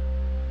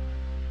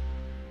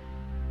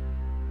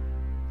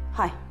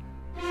嗨，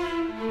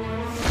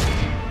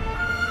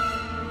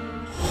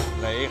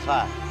雷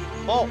汉，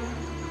报，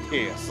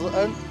铁丝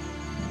恩。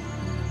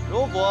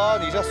如果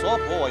你这索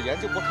普我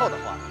研究不透的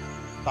话，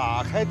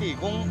打开地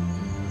宫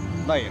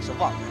那也是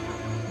妄想。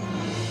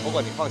不过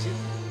你放心，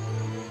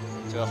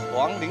这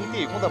皇陵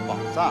地宫的宝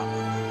藏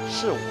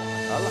是我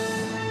的了，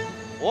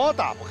我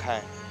打不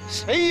开，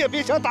谁也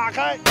别想打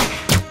开。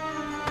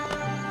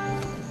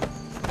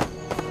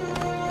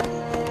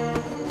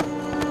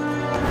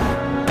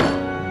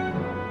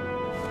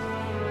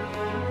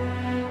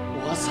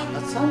我怎么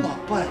这么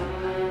笨？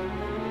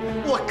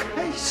我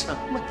开什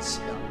么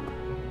枪？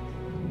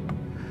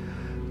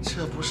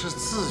这不是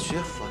自掘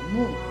坟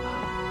墓吗？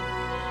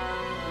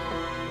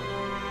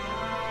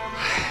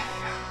哎呀，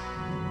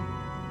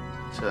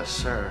这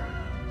事儿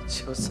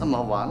就这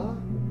么完了？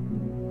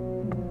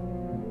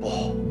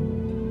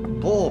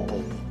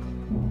不，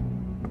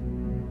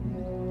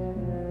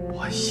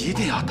我一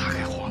定要打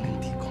开皇陵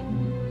地宫。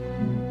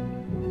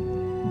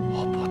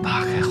我不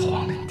打开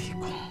皇陵地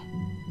宫，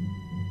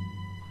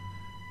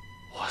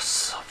我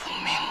死不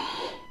瞑目。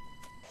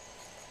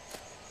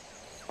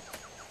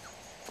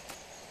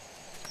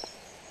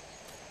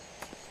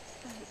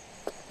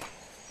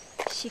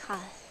西汉，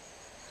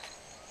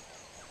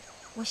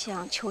我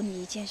想求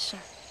你一件事儿。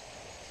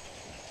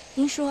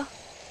您说，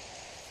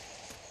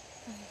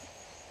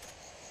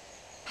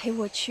陪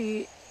我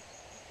去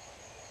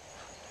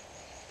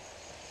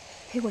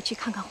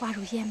看看花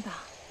如烟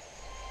吧。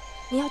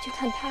你要去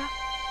看她？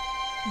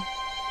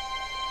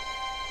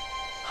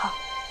好，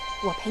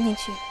我陪您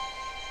去。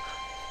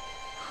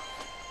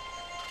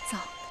走。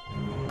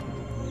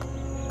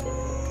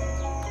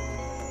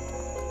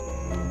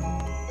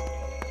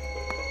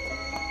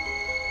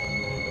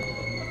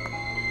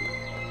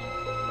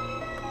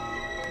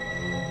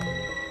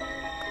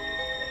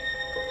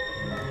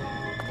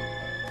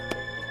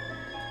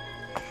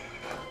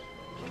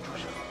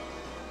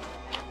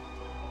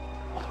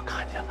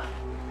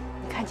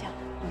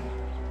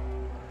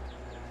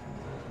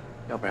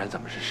不然怎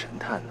么是神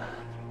探呢？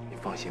你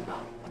放心吧，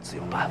我自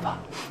有办法。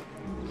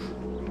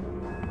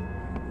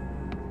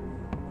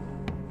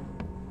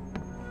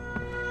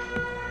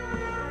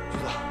局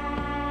长，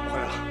我回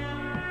来了，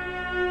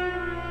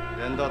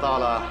人都到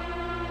了，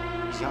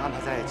已经安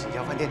排在锦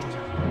江饭店住下。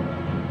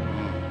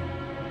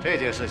这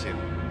件事情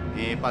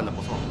你办得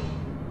不错。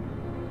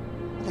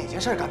我哪件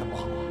事干得不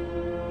好啊？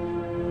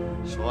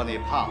说你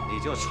胖你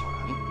就蠢，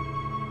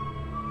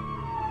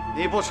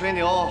你不吹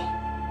牛，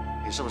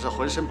你是不是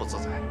浑身不自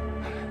在？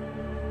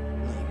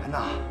你们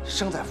呐，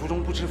生在福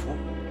中不知福，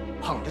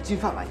捧着金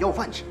饭碗要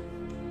饭吃。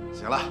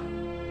行了，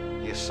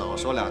你少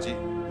说两句，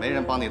没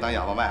人帮你当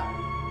哑巴卖了。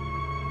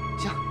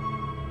行，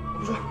我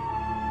不说。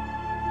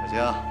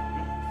小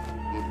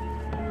青，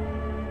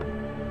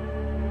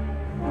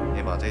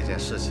你把这件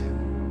事情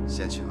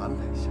先去安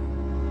排一下。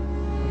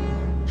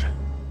是。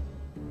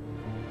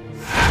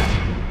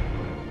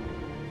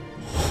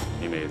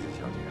李美子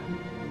小姐，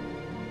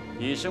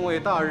你身为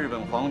大日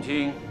本皇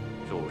军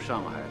驻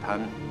上海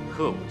滩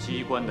特务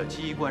机关的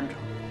机关长，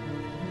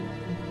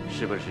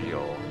是不是有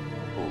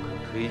不可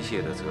推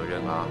卸的责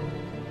任啊？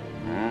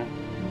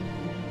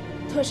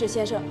特使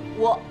先生，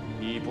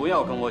你不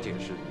要跟我解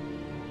释，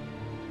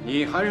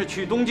你还是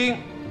去东京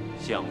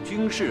向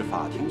军事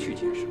法庭去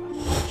解释吧。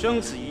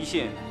生死一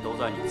线都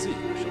在你自己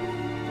的手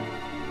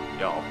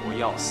里，要活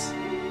要死，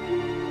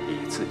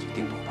你自己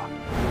定夺吧。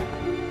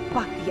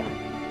爸呀！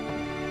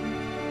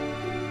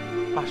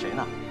骂谁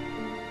呢？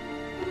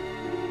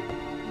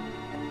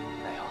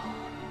哎呦，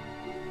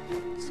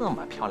这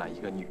么漂亮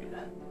一个女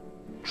人，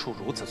出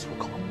如此粗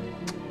口，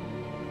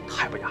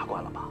太不雅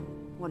观了吧？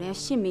我连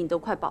性命都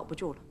快保不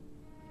住了，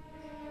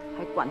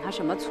还管她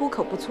什么粗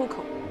口不粗口？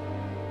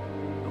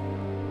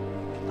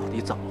到底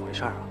怎么回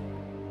事啊？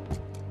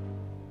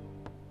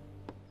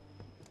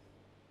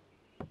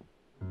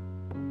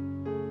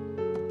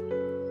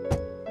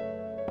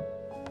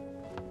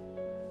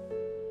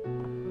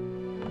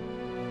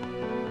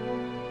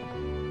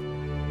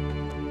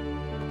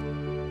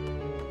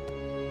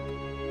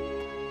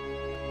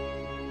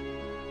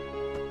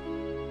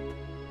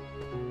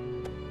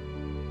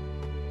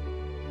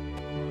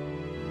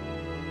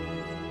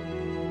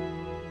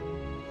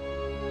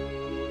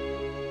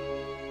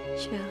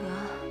雪娥，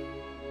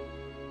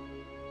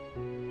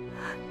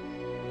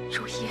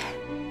如叶，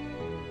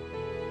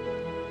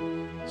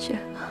雪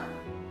娥，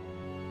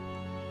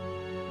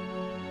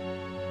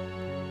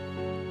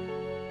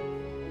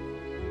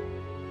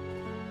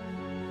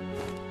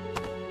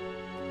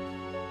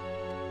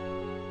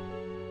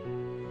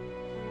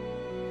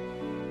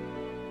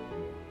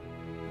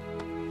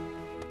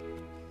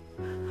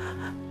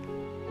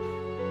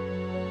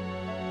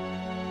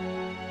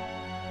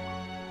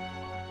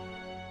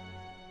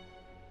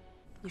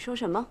你说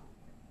什么？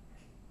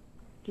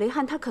雷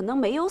汉他可能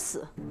没有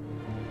死。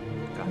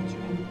感觉，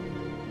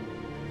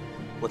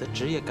我的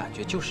职业感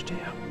觉就是这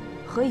样。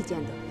何以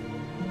见得？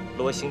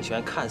罗兴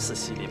权看似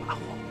稀里马虎，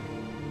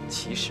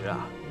其实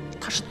啊，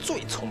他是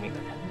最聪明的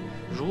人。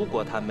如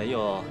果他没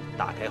有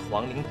打开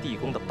皇陵地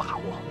宫的把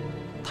握，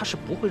他是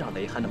不会让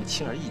雷汉那么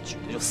轻而易举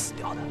的就死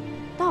掉的。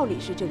道理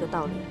是这个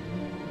道理，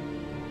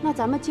那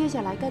咱们接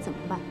下来该怎么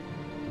办？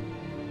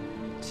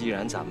既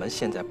然咱们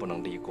现在不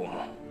能立功，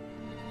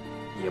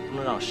也不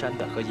能让山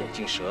本和眼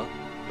镜蛇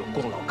有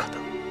功劳可得。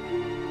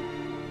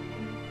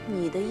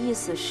你的意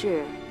思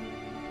是？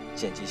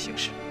见机行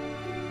事。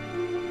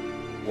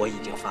我已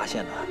经发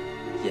现了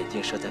眼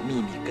镜蛇在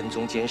秘密跟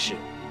踪监视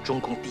中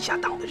共地下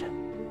党的人。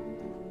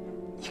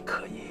你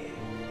可以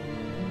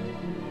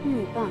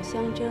鹬蚌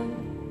相争，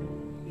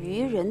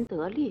渔人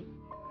得利。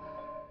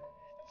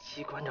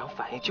机关长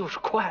反应就是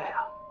快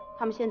呀！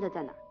他们现在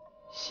在哪儿？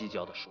西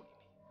郊的树林里。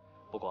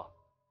不过，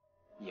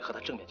你和他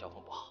正面交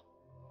锋不好，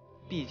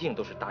毕竟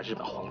都是大日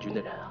本皇军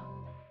的人啊。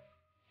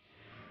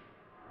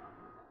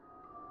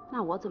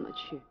那我怎么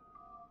去？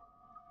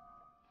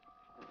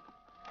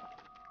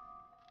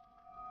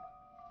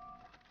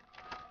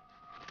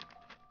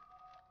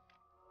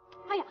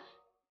哎呀，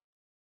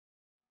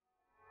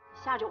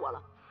吓着我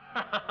了！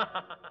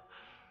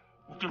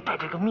你就戴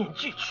这个面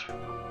具去，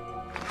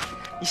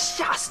你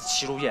吓死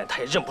齐如燕，他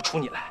也认不出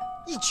你来，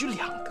一举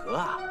两得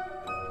啊！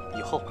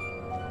以后，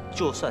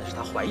就算是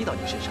他怀疑到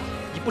你身上，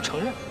你不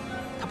承认，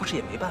他不是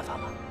也没办法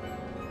吗？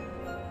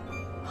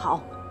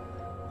好。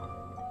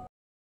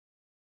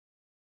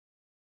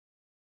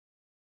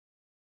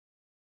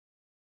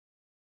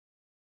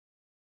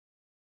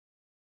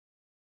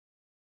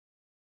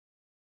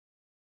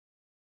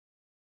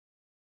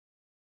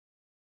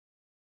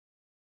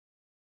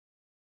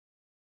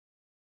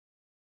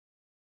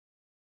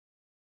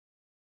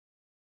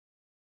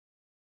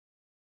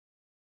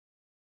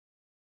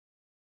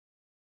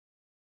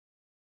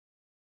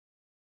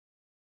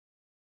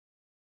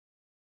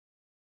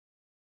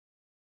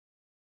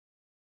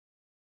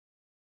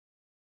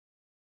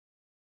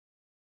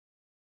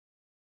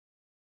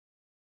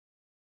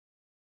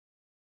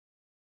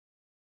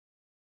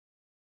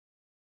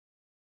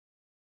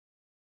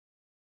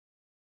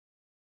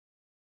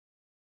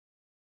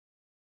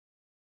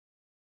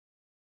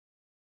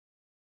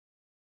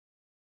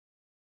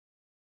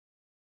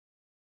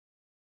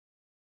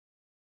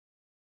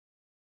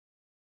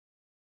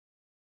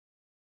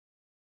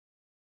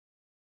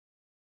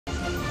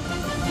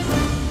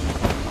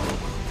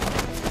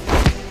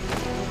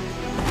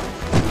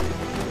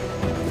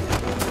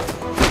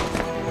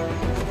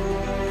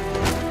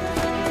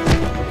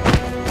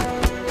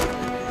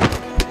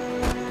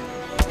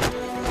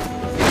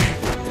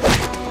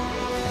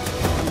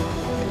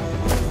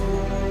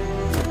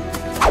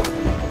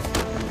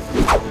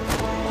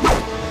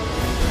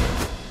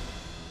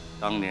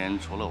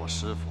除了我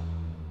师傅，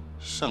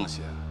剩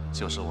下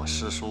就是我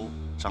师叔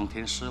张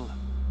天师了。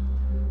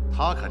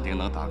他肯定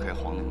能打开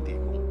皇陵地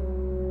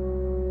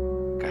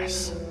宫。该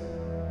死，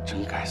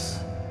真该死！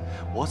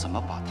我怎么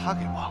把他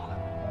给忘了？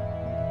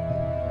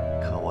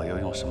可我又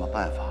用什么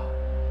办法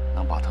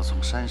能把他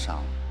从山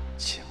上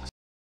请下？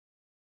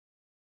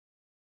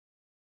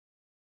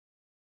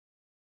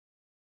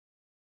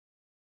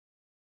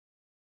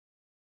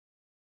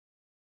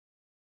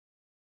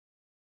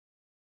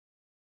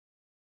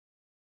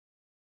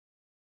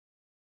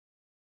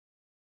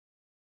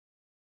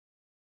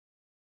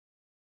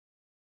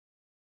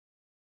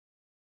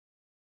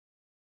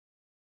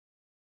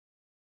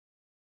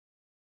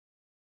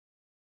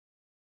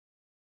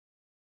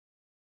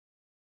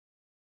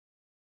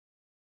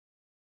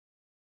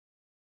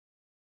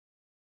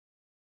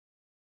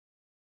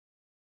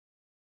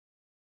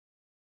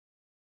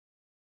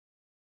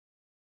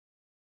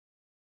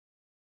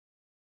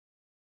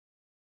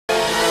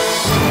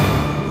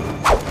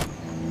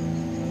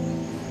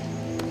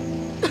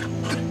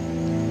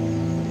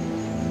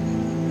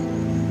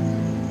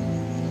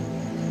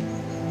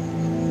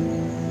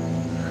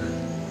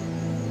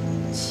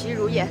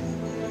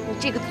 你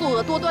这个作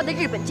恶多端的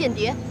日本间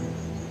谍，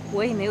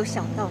我也没有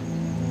想到，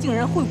竟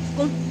然会武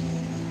功。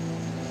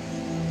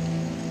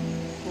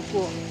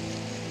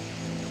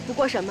不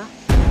过什么？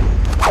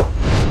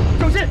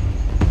小心！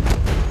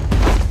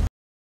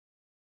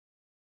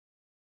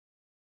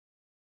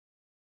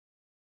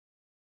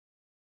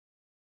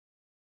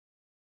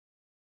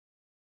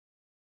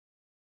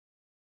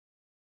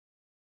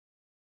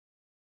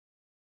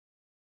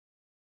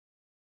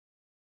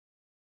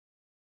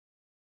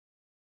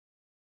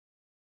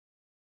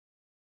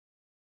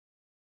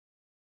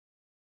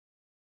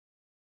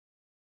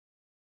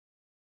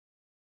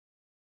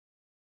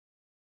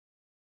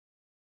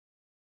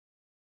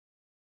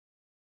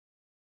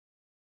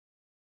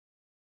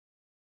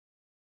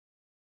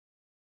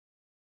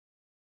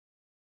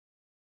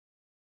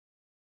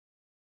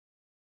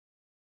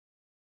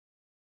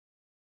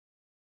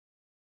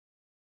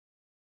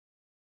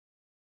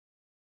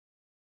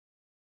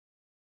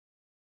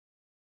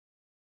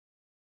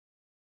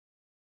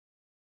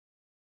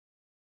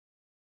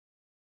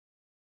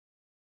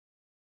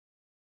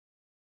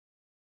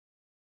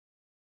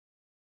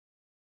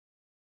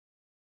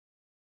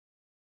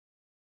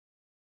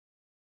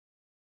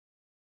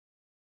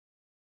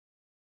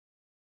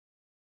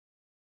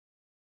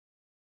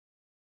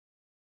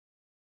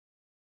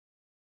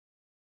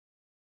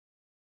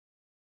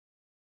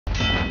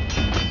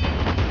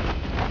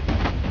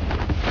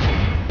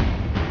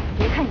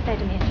戴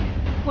着面具，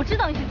我知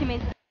道你是青梅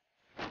子。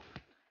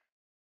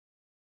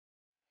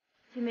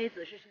青梅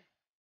子是谁？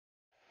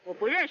我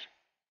不认识。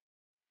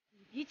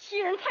以敌欺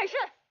人太甚。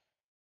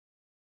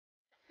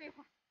废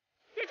话，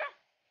接战！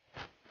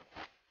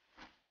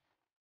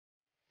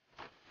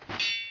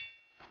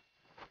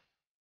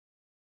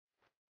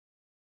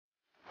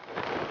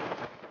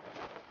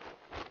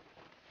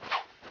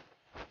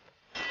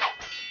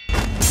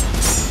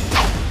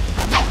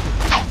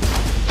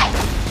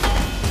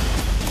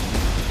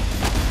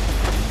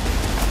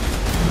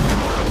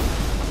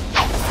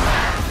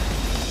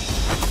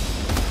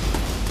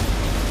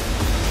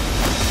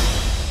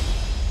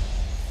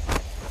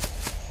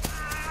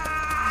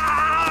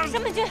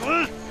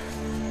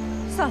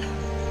算了，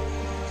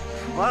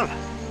完了，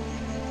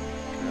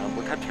这样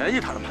不太便宜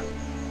他了吗？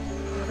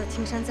留得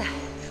青山在，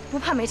不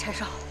怕没柴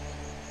烧。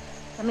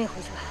咱们也回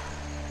去吧。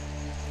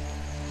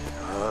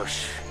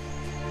是。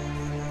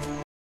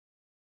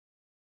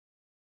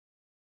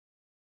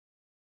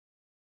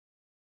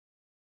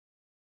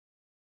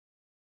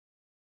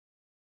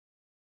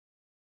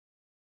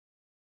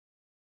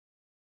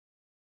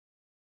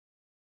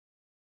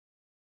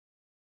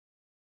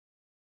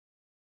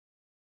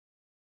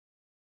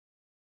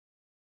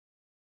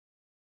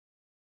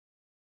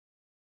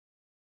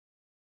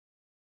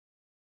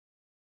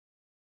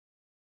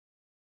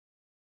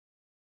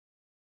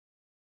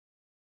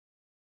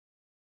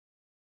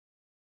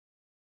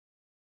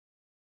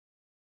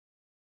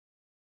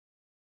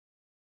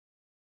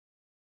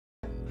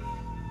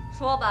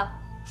说吧。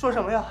说什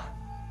么呀？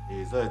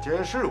你在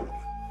监视我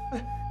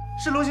们？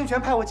是龙兴全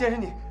派我监视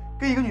你，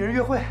跟一个女人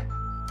约会。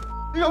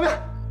饶命！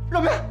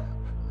饶命！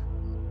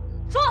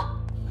说。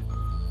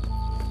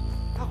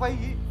他怀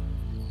疑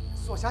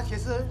所辖铁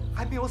丝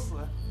还没有死，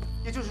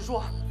也就是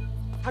说，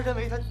他认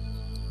为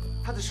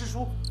他的师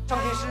叔张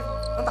天师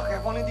能打开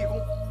皇陵地宫。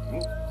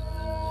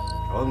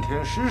张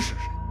天师是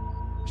谁？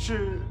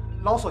是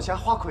老所辖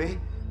花魁，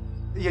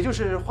也就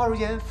是花如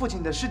烟父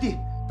亲的师弟。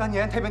当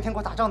年太平天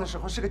国打仗的时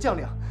候是个将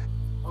领。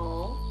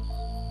哦，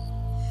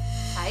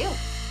还有，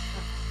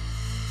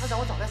他让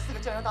我找来4个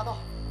江洋大盗，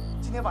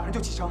今天晚上就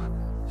启程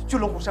去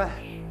龙虎山。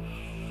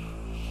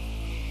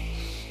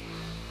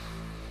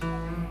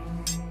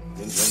今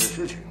天的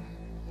事情，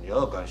你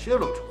要敢泄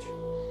露出去，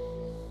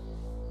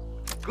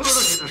割了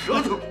你的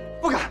舌头！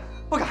不敢，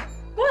不敢！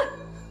滚！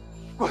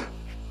滚！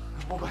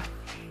不滚！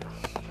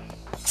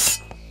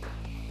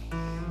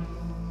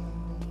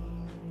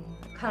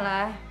看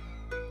来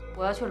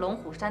我要去龙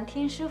虎山。山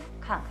天师府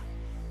看看。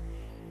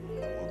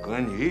我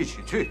跟你一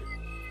起去。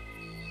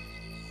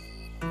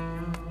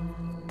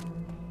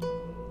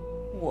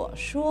我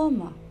说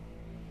嘛，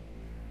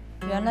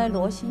原来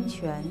罗新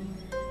泉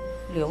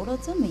留了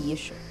这么一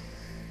手。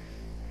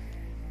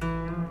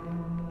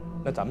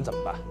那咱们怎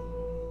么办？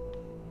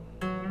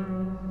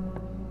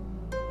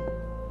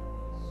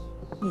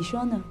你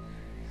说呢？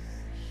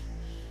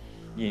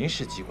您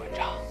是机关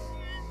长，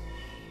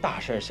大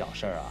事小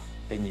事啊，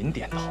得您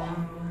点头。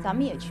咱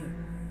们也去，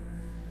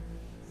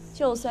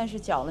就算是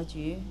搅了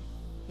局，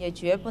也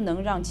绝不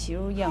能让齐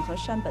如燕和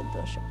山本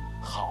得手。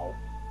好，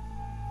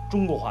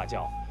中国话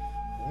叫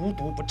“无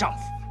毒不丈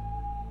夫”。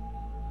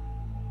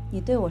你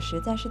对我实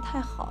在是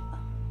太好了，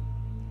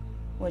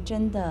我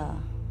真的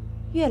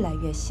越来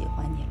越喜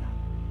欢你了。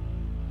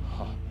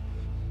好，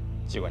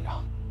机关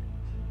长，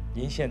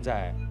您现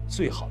在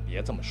最好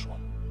别这么说。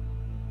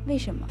为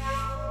什么？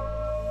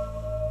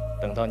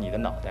等到你的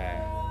脑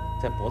袋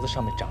在脖子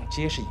上面长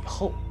结实以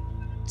后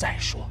再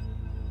说。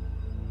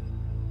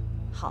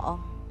好，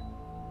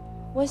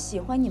我喜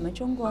欢你们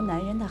中国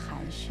男人的含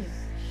蓄。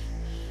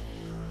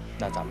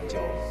那咱们就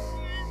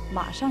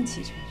马上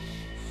启程，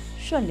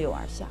顺流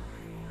而下。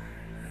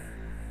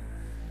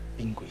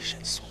兵归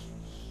神速。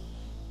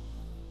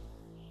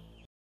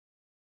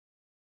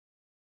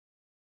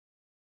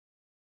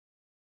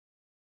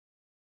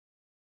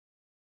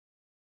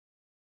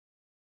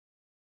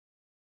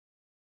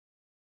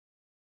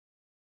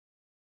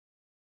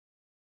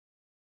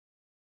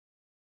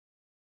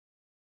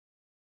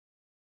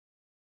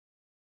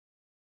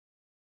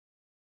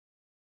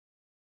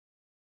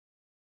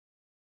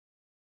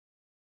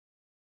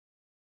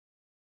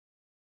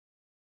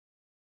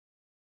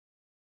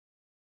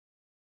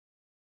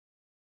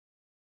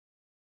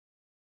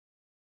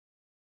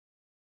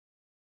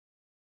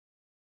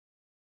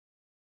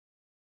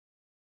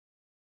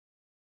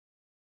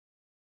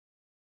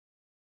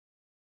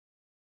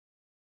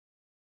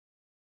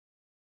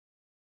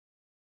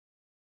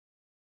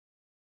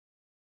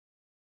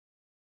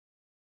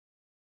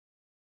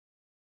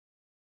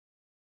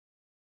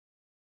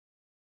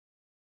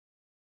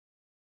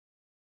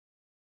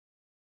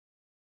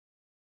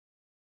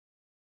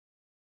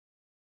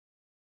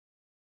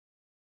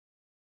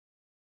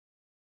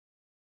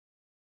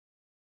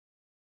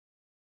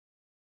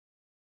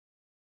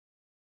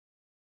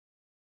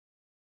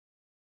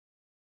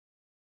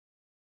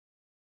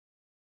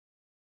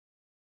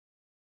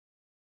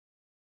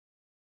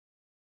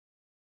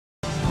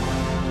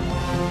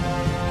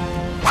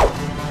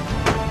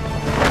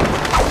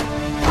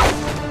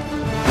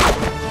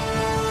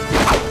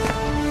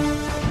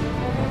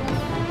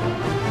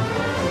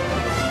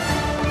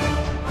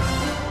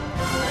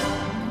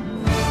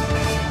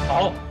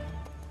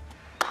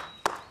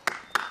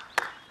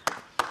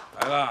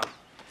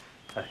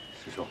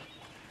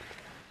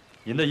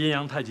您的阴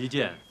阳太极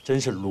剑真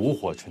是炉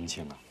火纯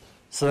青啊！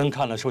思恩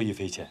看了受益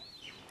匪浅。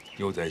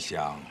又在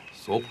想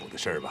索普的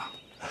事儿吧？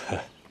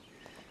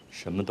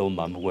什么都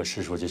瞒不过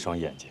师叔这双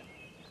眼睛。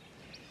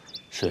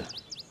是，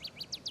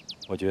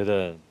我觉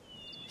得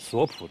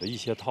索普的一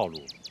些套路，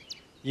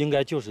应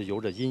该就是由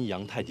着阴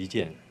阳太极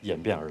剑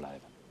演变而来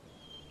的。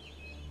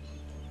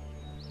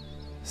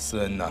思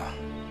恩呐，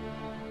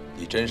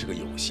你真是个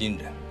有心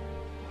人。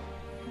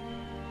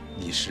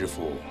你师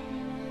父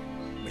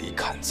没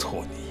看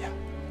错你呀。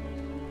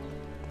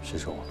师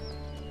叔，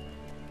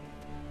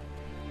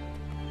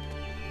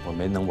我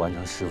没能完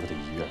成师父的遗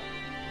愿。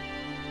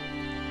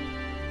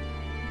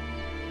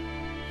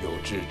有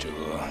志者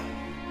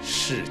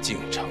事竟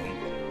成，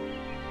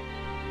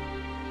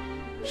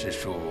师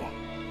叔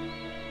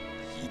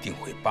一定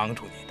会帮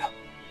助你的。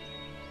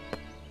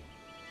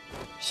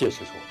谢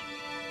师叔。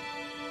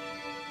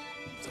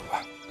走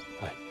吧。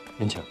哎，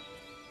您请。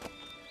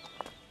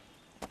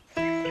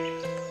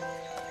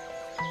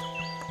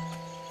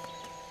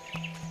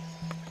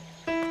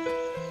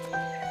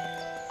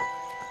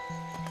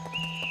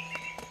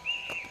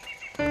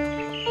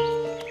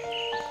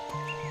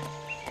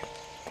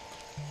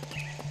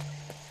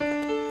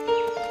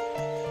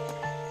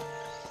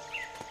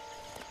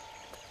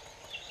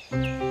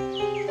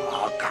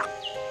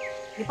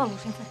别暴露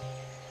身份。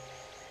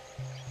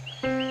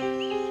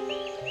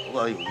早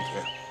晚有一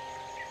天，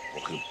我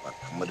会把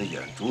他们的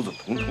眼珠子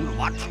统统的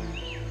挖出。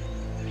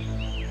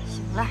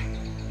行了，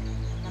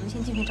咱们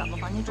先进去找个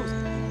房间住下。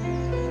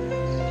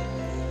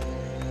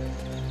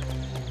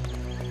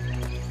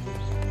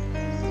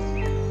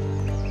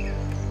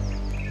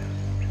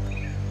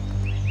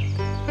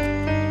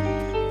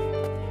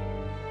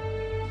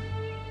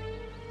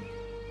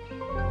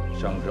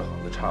伤治好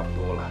的差不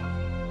多了，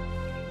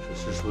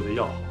是师叔的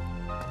药好。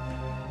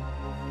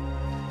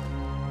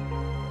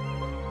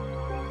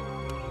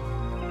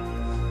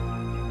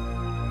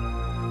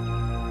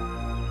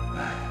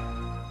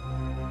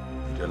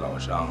你这老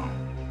伤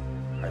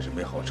还是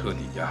没好彻底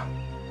呀。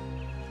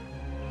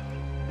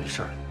没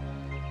事儿，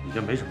已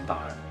经没什么大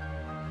碍，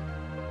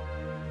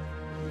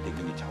一定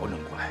给你调整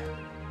过来。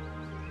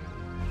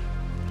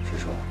师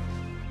叔，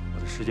我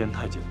的时间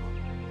太紧了。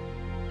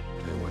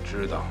这我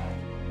知道。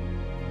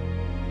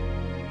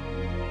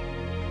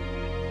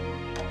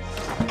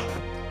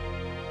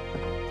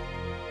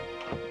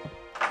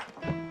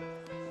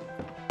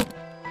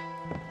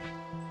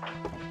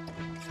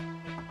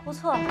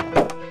错，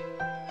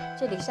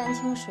这里山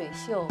清水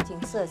秀，景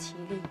色奇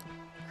丽，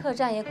客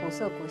栈也古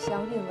色古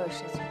香，韵味十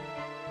足。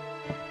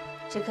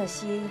只可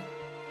惜，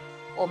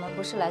我们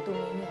不是来度蜜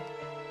月的。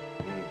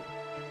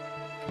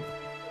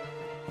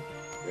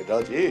别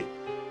着急，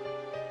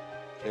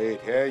这一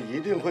天一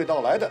定会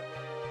到来的。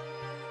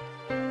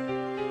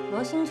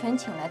罗兴全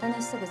请来的那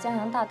4个江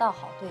洋大盗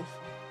好对付，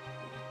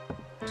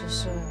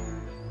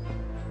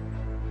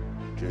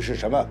只是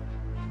什么？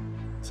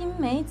金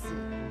梅子，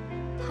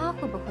她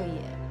会不会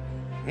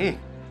也？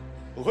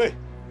不会。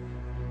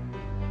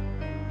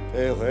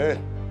这回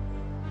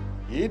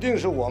一定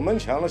是我们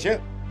抢了先。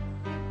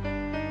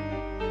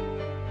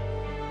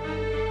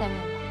带面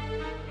吧。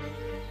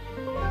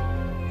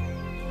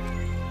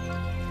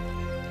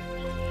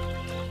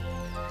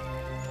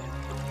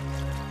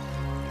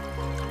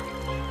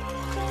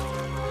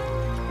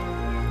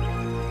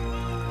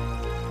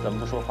怎么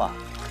不说话？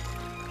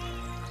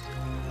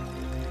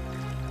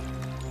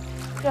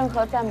任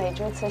何赞美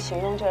之词形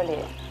容这里，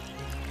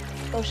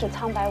都是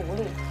苍白无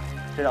力。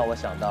这让我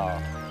想到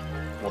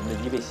我们的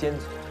一位先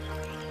祖，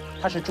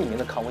他是著名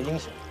的抗倭英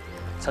雄，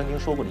曾经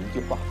说过的一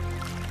句话：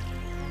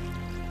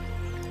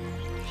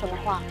什么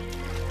话？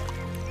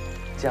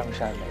江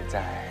山美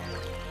在，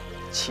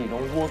岂容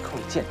倭寇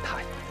践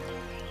踏也。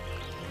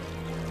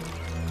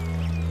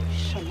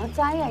什么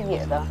灾呀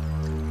野的，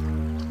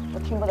我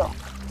听不懂。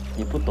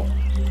你不懂，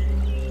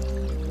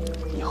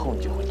以后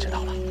你就会知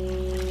道了。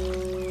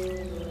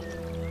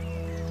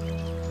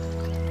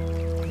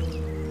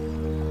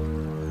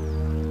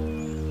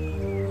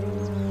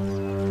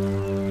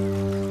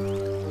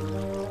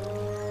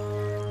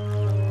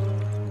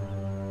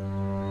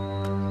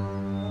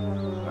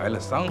来了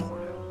3伙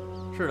人。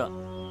是的，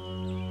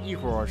一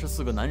伙是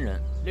4个男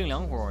人，另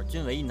2伙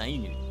均为1男1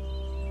女。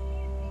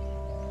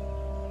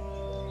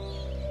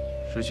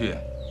师训，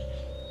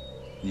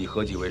你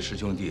和几位师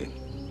兄弟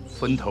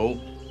分头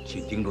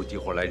去盯住几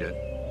伙来人，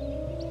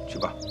去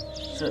吧。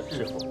是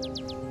师傅。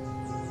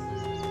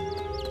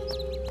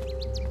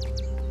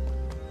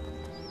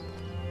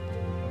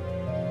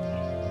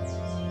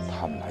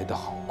他们来得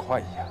好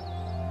快呀！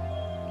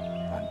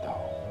难道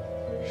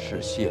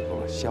是泄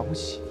露了消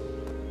息？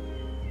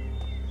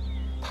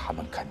他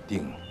们肯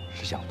定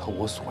是想偷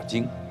我锁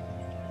经，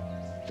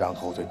然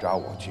后再抓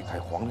我去开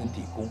黄陵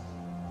地宫，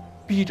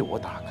逼着我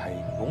打开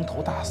龙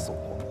头大锁。